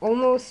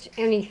almost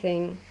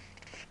anything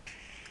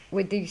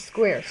with these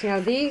squares. Now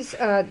these,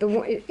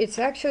 it's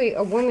actually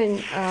a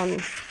woman,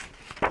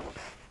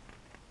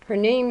 her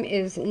name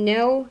is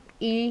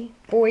Nellie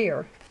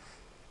Boyer.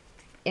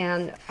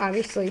 And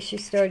obviously she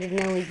started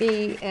Nellie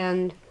B,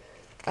 and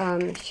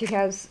she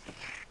has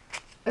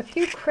a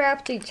few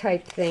crafty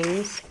type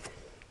things.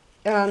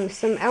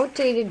 Some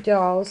outdated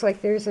dolls,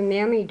 like there's a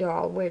Mammy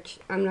doll, which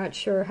I'm not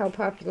sure how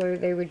popular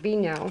they would be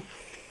now.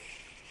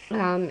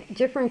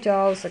 Different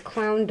dolls, a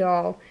clown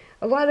doll.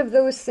 A lot of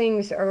those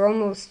things are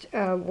almost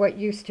what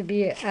used to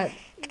be at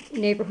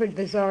neighborhood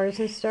bazaars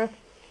and stuff.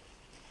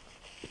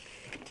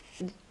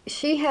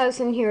 She has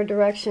in here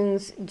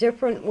directions,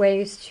 different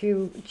ways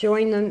to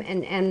join them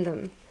and end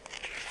them.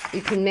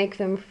 You can make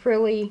them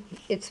frilly.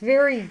 It's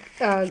very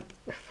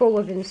full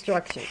of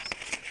instructions.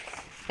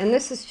 And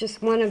this is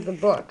just one of the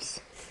books.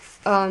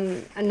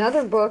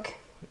 Another book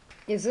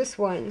is this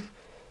one,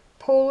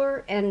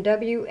 Polar and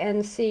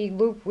WNC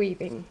Loop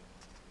Weaving,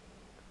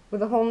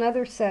 with a whole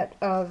nother set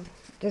of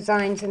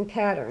designs and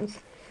patterns.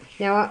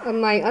 Now,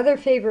 my other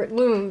favorite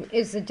loom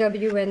is the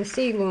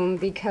WNC loom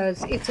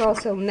because it's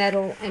also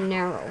metal and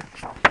narrow.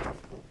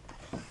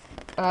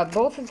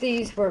 Both of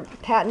these were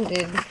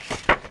patented,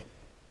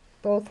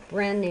 both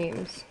brand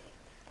names,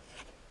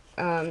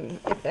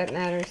 if that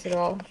matters at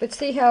all. But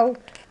see how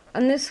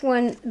on this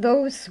one,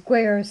 those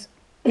squares,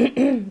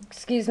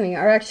 excuse me,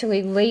 are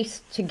actually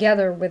laced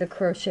together with a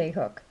crochet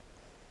hook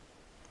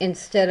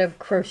instead of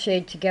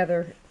crocheted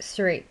together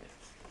straight.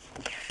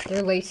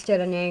 They're laced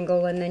at an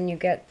angle, and then you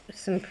get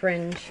some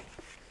fringe.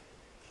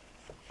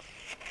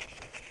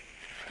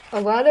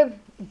 A lot of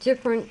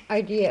different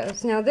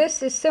ideas. Now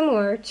this is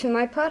similar to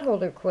my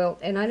potholder quilt,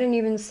 and I didn't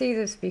even see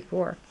this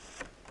before.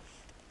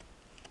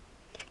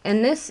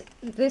 And this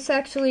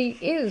actually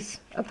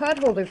is a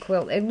potholder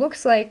quilt. It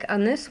looks like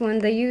on this one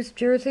they used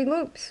jersey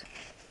loops.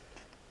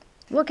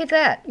 Look at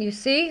that. You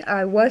see,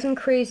 I wasn't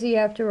crazy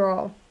after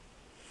all.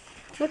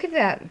 Look at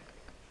that.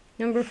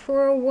 Number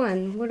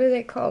 401. What do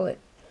they call it?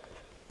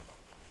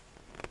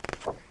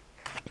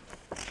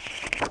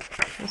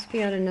 Must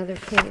be on another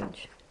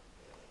page.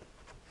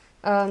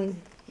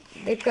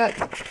 They've got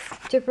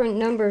different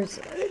numbers.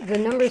 The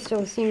numbers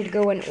don't seem to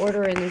go in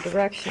order in the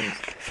directions.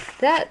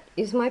 That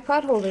is my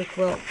potholder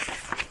quilt.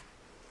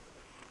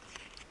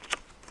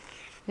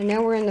 And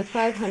now we're in the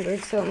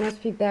 500, so it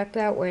must be back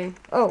that way.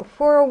 Oh,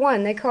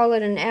 401, they call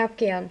it an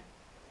Afghan.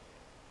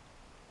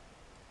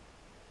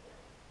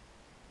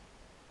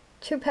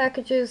 2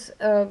 packages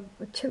of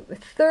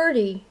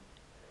 30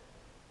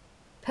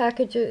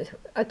 packages,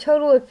 a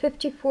total of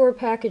 54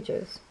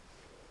 packages.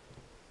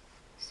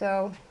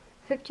 So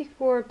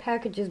 54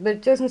 packages, but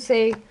it doesn't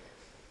say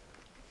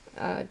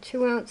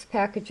 2-ounce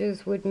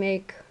packages would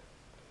make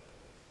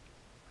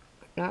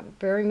not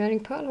very many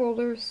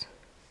potholders.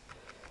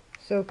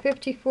 So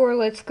 54,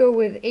 let's go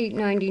with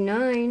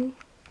 $8.99.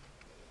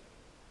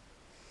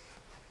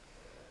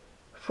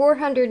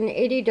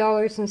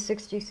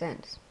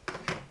 $480.60.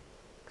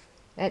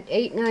 at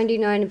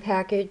 $8.99 a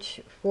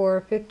package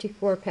for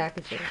 54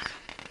 packages.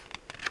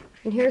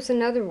 And here's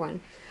another one.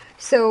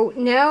 So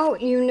now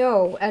you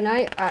know, and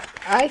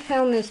I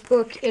found this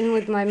book in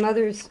with my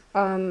mother's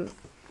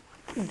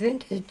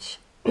vintage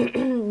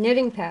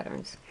knitting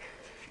patterns,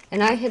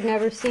 and I had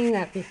never seen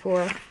that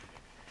before,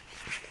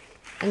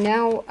 and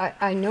now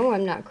I know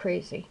I'm not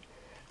crazy.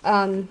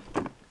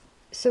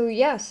 So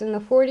yes, in the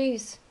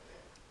 40s,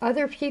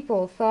 other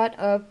people thought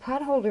of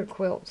potholder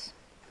quilts,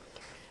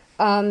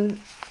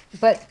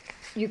 but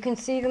you can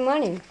see the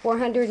money,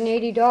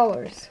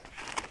 $480.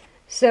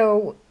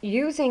 So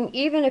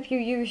even if you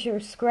use your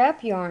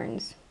scrap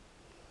yarns,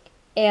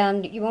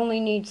 and you only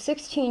need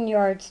 16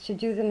 yards to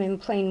do them in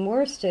plain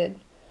worsted,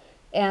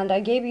 and I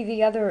gave you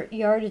the other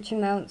yardage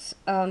amounts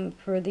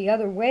for the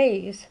other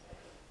ways,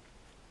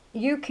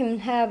 you can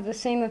have the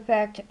same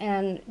effect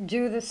and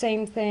do the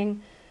same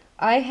thing.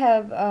 I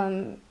have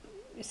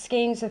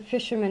skeins of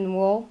fisherman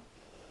wool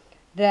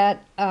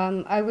that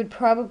I would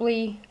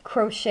probably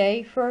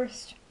crochet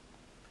first.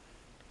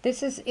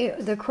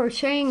 The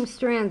crocheting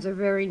strands are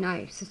very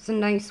nice. It's a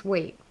nice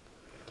weight.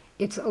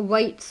 It's a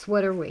light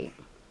sweater weight.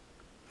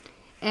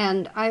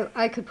 And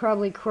I could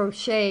probably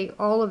crochet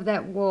all of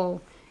that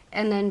wool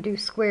and then do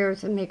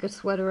squares and make a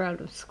sweater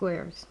out of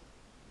squares.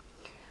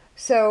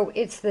 So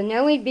it's the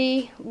Nellie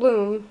B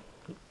loom,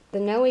 the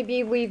Nellie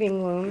B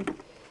weaving loom,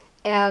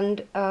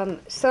 and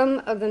some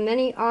of the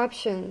many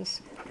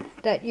options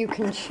that you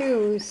can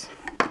choose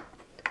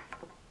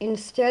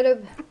instead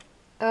of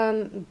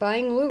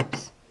buying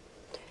loops.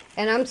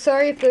 And I'm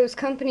sorry if those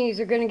companies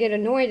are going to get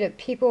annoyed at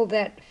people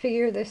that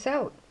figure this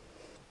out,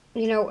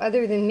 you know,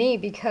 other than me,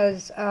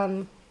 because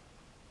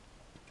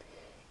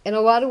in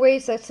a lot of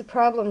ways that's the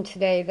problem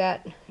today,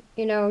 that,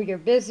 you know, you're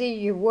busy,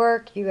 you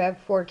work, you have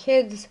 4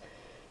 kids,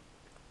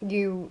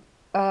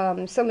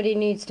 somebody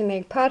needs to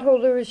make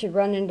potholders, you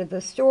run into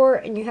the store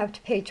and you have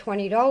to pay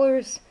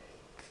 $20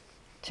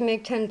 to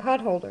make 10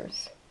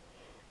 potholders.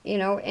 You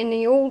know, in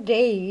the old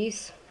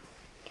days,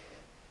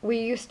 we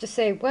used to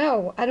say,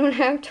 well, I don't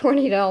have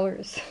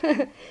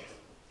 $20.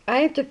 I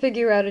have to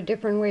figure out a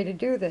different way to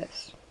do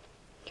this.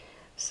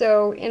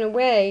 So in a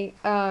way,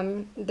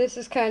 this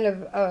is kind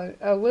of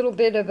a little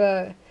bit of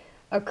a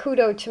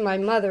kudo to my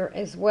mother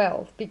as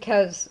well,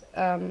 because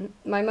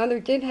my mother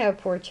did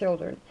have 4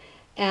 children,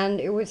 and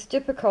it was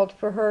difficult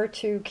for her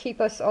to keep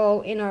us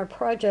all in our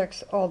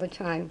projects all the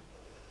time.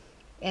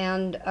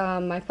 And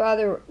my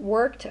father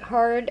worked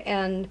hard,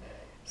 and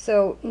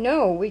so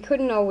no, we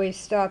couldn't always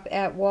stop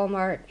at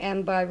Walmart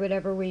and buy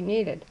whatever we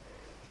needed,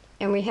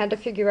 and we had to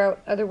figure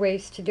out other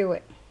ways to do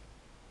it.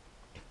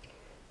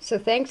 So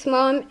thanks,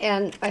 Mom,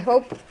 and I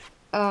hope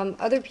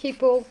other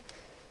people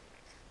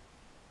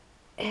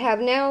have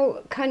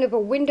now kind of a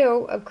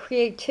window of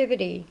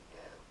creativity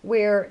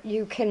where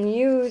you can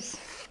use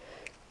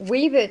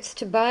Weave-Its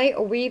to buy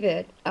a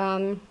Weave-It,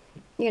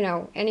 you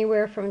know,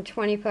 anywhere from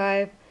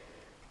 $25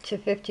 to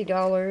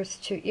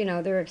 $50 to, you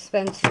know, they're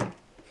expensive.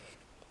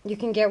 You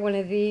can get one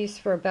of these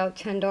for about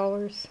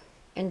 $10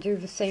 and do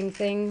the same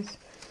things,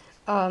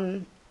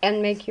 and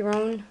make your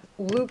own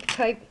loop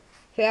type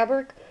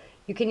fabric.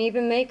 You can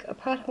even make a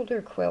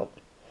potholder quilt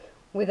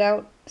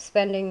without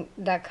spending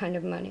that kind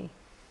of money.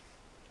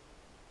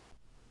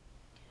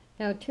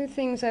 Now, 2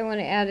 things I want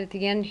to add at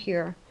the end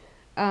here.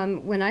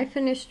 When I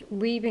finished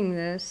weaving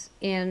this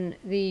in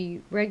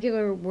the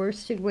regular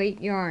worsted weight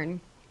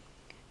yarn,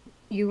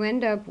 you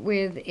end up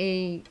with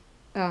a,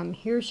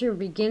 here's your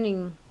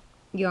beginning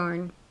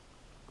yarn.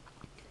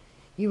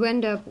 You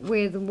end up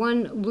with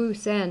one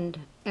loose end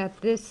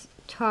at this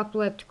top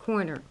left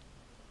corner,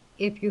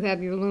 if you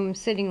have your loom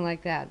sitting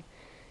like that.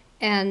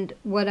 And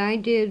what I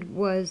did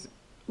was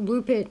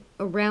loop it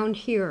around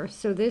here,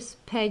 so this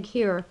peg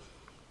here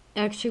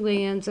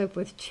actually ends up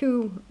with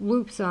 2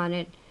 loops on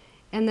it,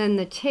 and then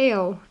the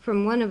tail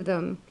from one of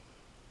them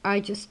I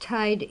just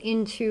tied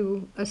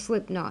into a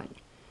slip knot.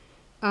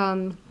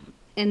 And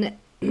then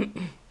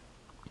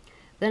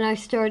I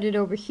started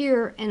over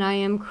here, and I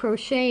am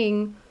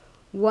crocheting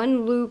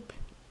 1 loop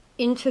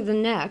into the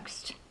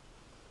next,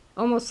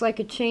 almost like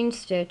a chain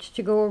stitch,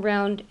 to go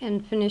around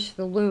and finish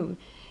the loom.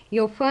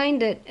 You'll find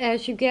that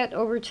as you get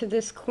over to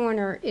this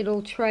corner,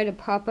 it'll try to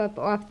pop up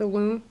off the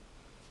loom,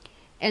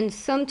 and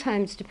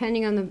sometimes,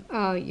 depending on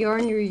the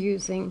yarn you're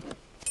using,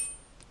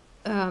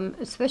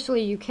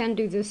 especially you can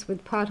do this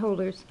with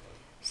potholders,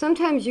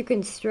 sometimes you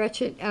can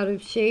stretch it out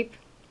of shape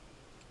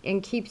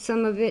and keep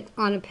some of it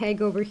on a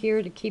peg over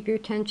here to keep your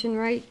tension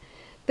right.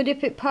 But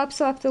if it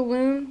pops off the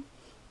loom,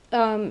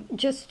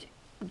 just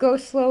go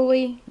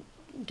slowly,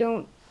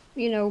 don't,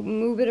 you know,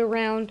 move it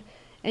around,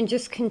 and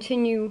just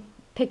continue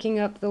picking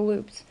up the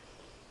loops.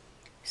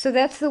 So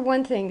that's the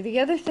one thing. The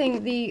other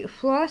thing, the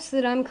floss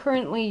that I'm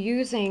currently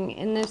using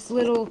in this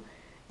little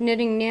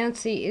Knitting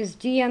Nancy is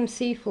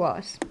DMC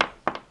floss,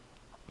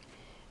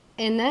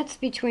 and that's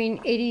between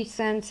 80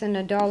 cents and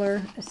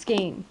 $1 a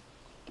skein.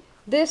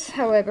 This,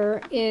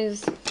 however,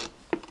 is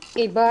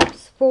a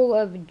box full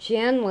of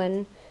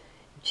Janlyn,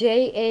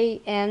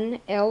 Janlynn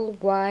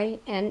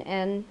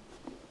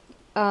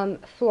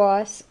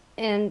floss,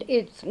 and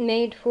it's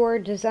made for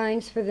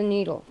Designs for the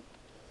Needle.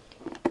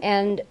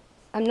 And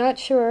I'm not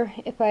sure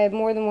if I have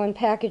more than one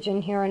package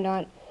in here or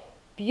not.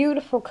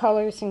 Beautiful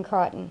colors in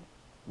cotton.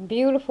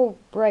 Beautiful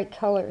bright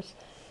colors.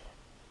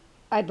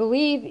 I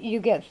believe you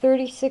get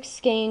 36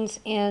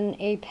 skeins in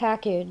a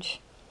package.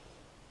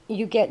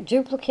 You get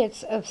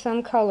duplicates of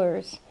some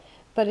colors,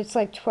 but it's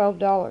like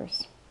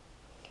 $12.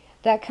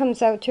 That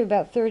comes out to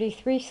about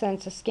 33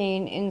 cents a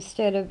skein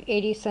instead of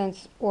 80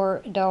 cents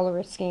or $1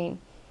 a skein.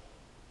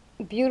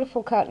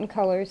 Beautiful cotton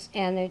colors,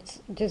 and it's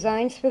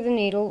Designs for the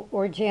Needle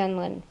or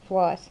Janlin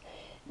floss.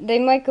 They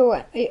might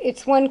go,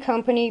 it's one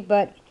company,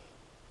 but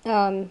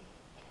I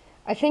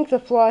think the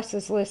floss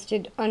is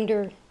listed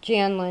under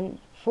Janlin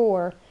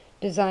for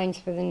Designs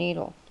for the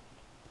Needle.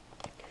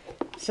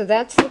 So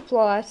that's the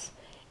floss,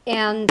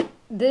 and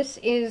this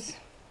is,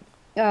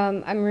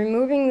 I'm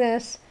removing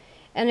this,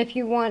 and if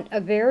you want a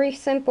very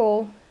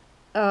simple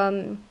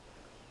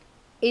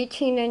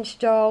 18-inch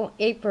doll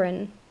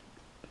apron,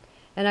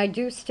 and I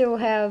do still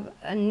have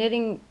a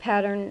knitting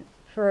pattern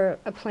for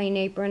a plain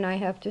apron I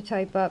have to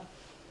type up.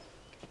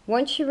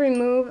 Once you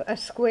remove a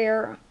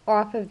square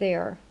off of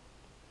there,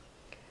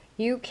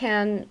 you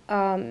can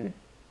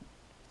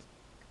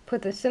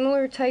put the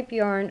similar type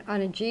yarn on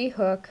a G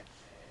hook,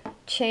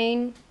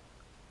 chain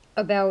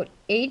about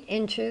 8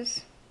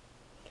 inches,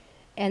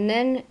 and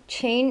then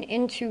chain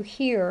into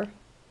here.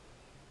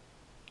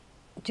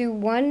 Do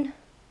 1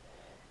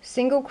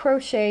 single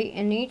crochet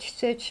in each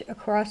stitch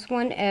across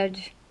one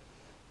edge,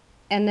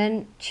 and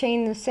then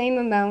chain the same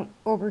amount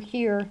over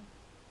here.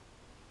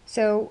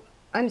 So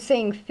I'm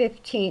saying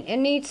 15. It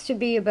needs to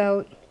be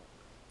about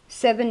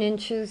 7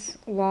 inches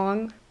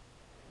long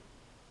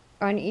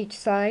on each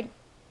side.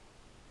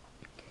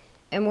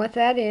 And what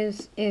that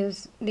is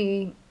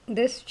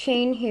this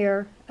chain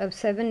here of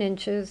 7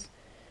 inches.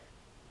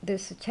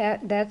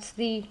 That's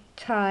the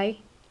tie.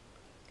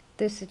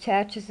 This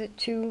attaches it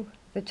to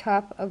the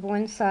top of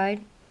one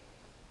side.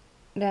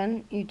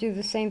 Then you do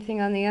the same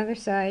thing on the other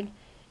side,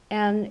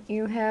 and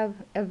you have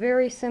a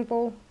very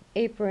simple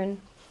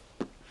apron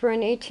for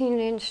an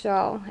 18-inch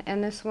doll,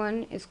 and this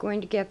one is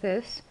going to get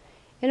this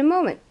in a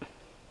moment.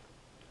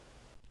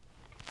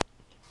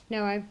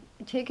 Now I've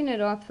taken it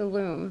off the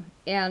loom,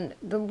 and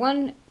the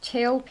one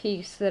tail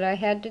piece that I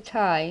had to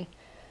tie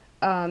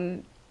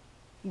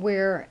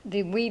where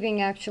the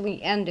weaving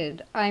actually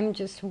ended, I'm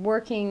just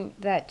working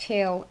that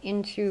tail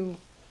into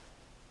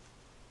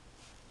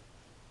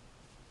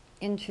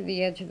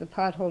the edge of the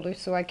potholder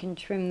so I can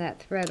trim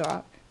that thread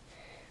off.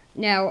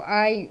 Now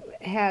I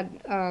had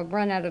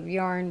run out of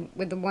yarn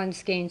with the one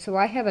skein, so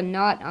I have a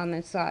knot on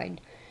the side.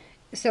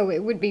 So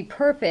it would be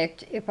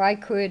perfect if I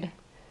could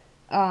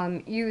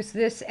use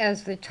this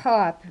as the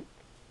top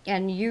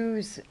and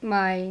use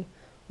my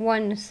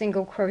 1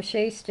 single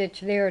crochet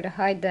stitch there to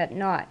hide that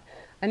knot.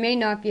 I may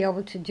not be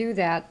able to do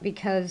that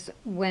because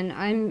when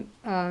I'm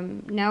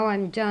now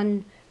I'm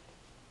done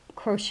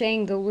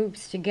crocheting the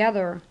loops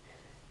together,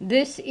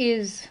 this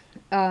is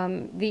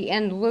the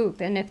end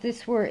loop, and if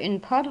this were in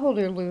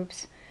potholder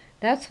loops,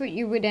 that's what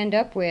you would end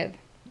up with,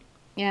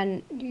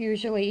 and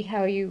usually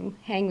how you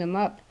hang them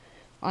up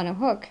on a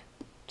hook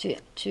to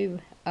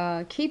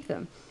keep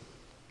them.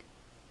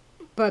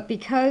 But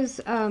because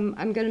I'm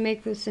going to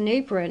make this an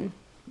apron,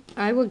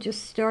 I will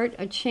just start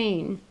a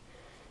chain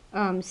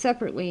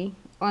separately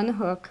on the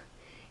hook,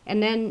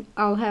 and then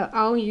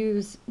I'll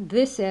use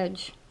this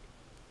edge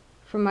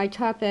for my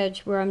top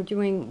edge where I'm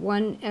doing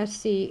 1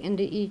 SC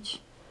into each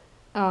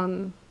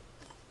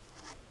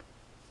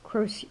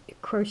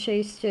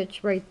crochet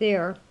stitch right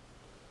there,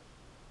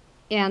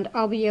 and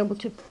I'll be able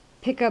to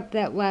pick up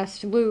that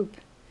last loop,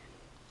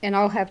 and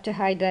I'll have to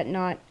hide that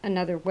knot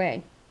another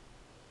way.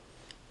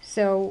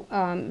 So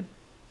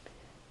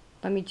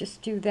let me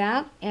just do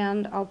that,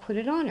 and I'll put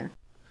it on her.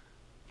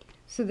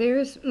 So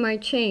there's my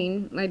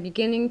chain, my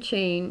beginning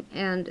chain,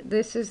 and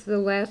this is the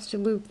last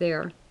loop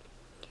there.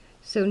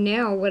 So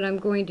now what I'm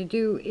going to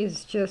do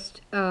is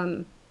just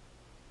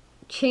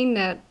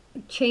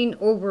chain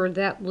over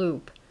that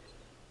loop,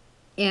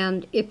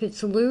 and if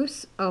it's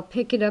loose, I'll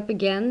pick it up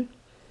again,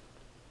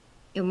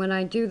 and when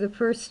I do the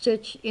first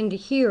stitch into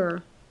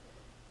here,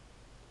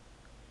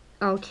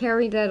 I'll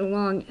carry that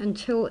along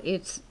until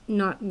it's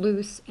not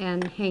loose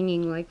and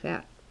hanging like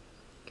that.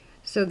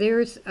 So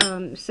there's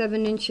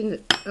 7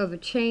 inches of a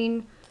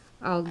chain.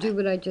 I'll do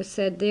what I just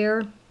said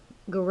there,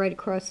 go right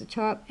across the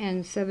top,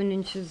 and 7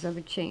 inches of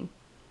a chain.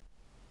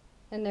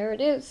 And there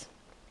it is.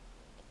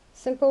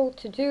 Simple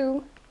to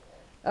do,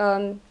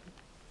 and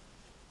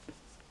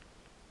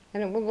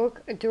it will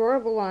look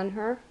adorable on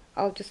her.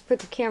 I'll just put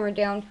the camera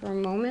down for a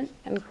moment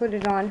and put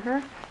it on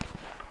her.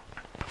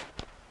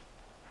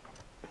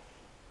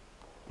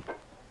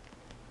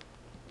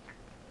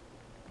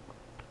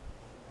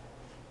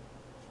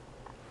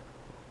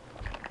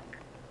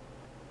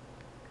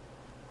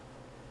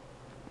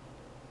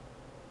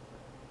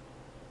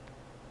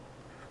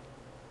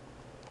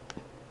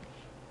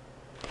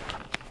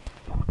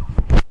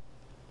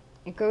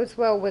 It goes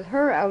well with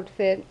her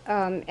outfit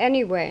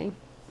anyway.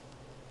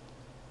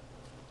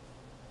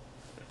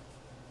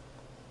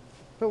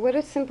 But what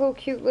a simple,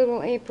 cute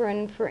little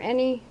apron for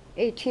any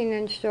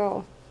 18-inch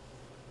doll.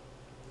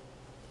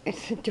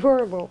 It's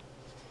adorable.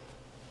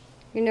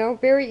 You know,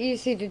 very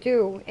easy to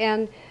do.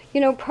 And,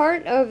 you know,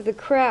 part of the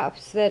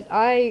crafts that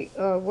I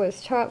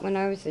was taught when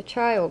I was a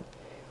child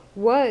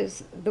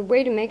was the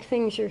way to make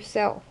things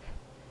yourself.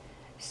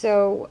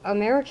 So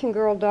American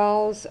Girl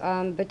dolls,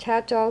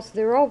 Batat dolls,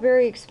 they're all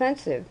very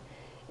expensive.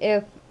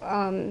 If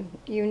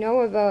you know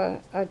of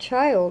a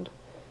child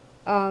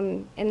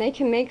and they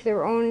can make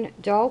their own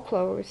doll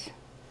clothes,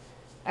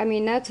 I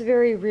mean, that's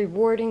very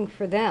rewarding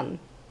for them,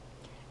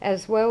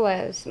 as well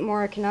as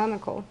more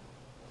economical.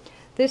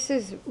 This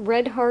is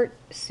Red Heart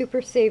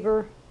Super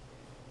Saver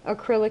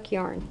acrylic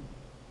yarn.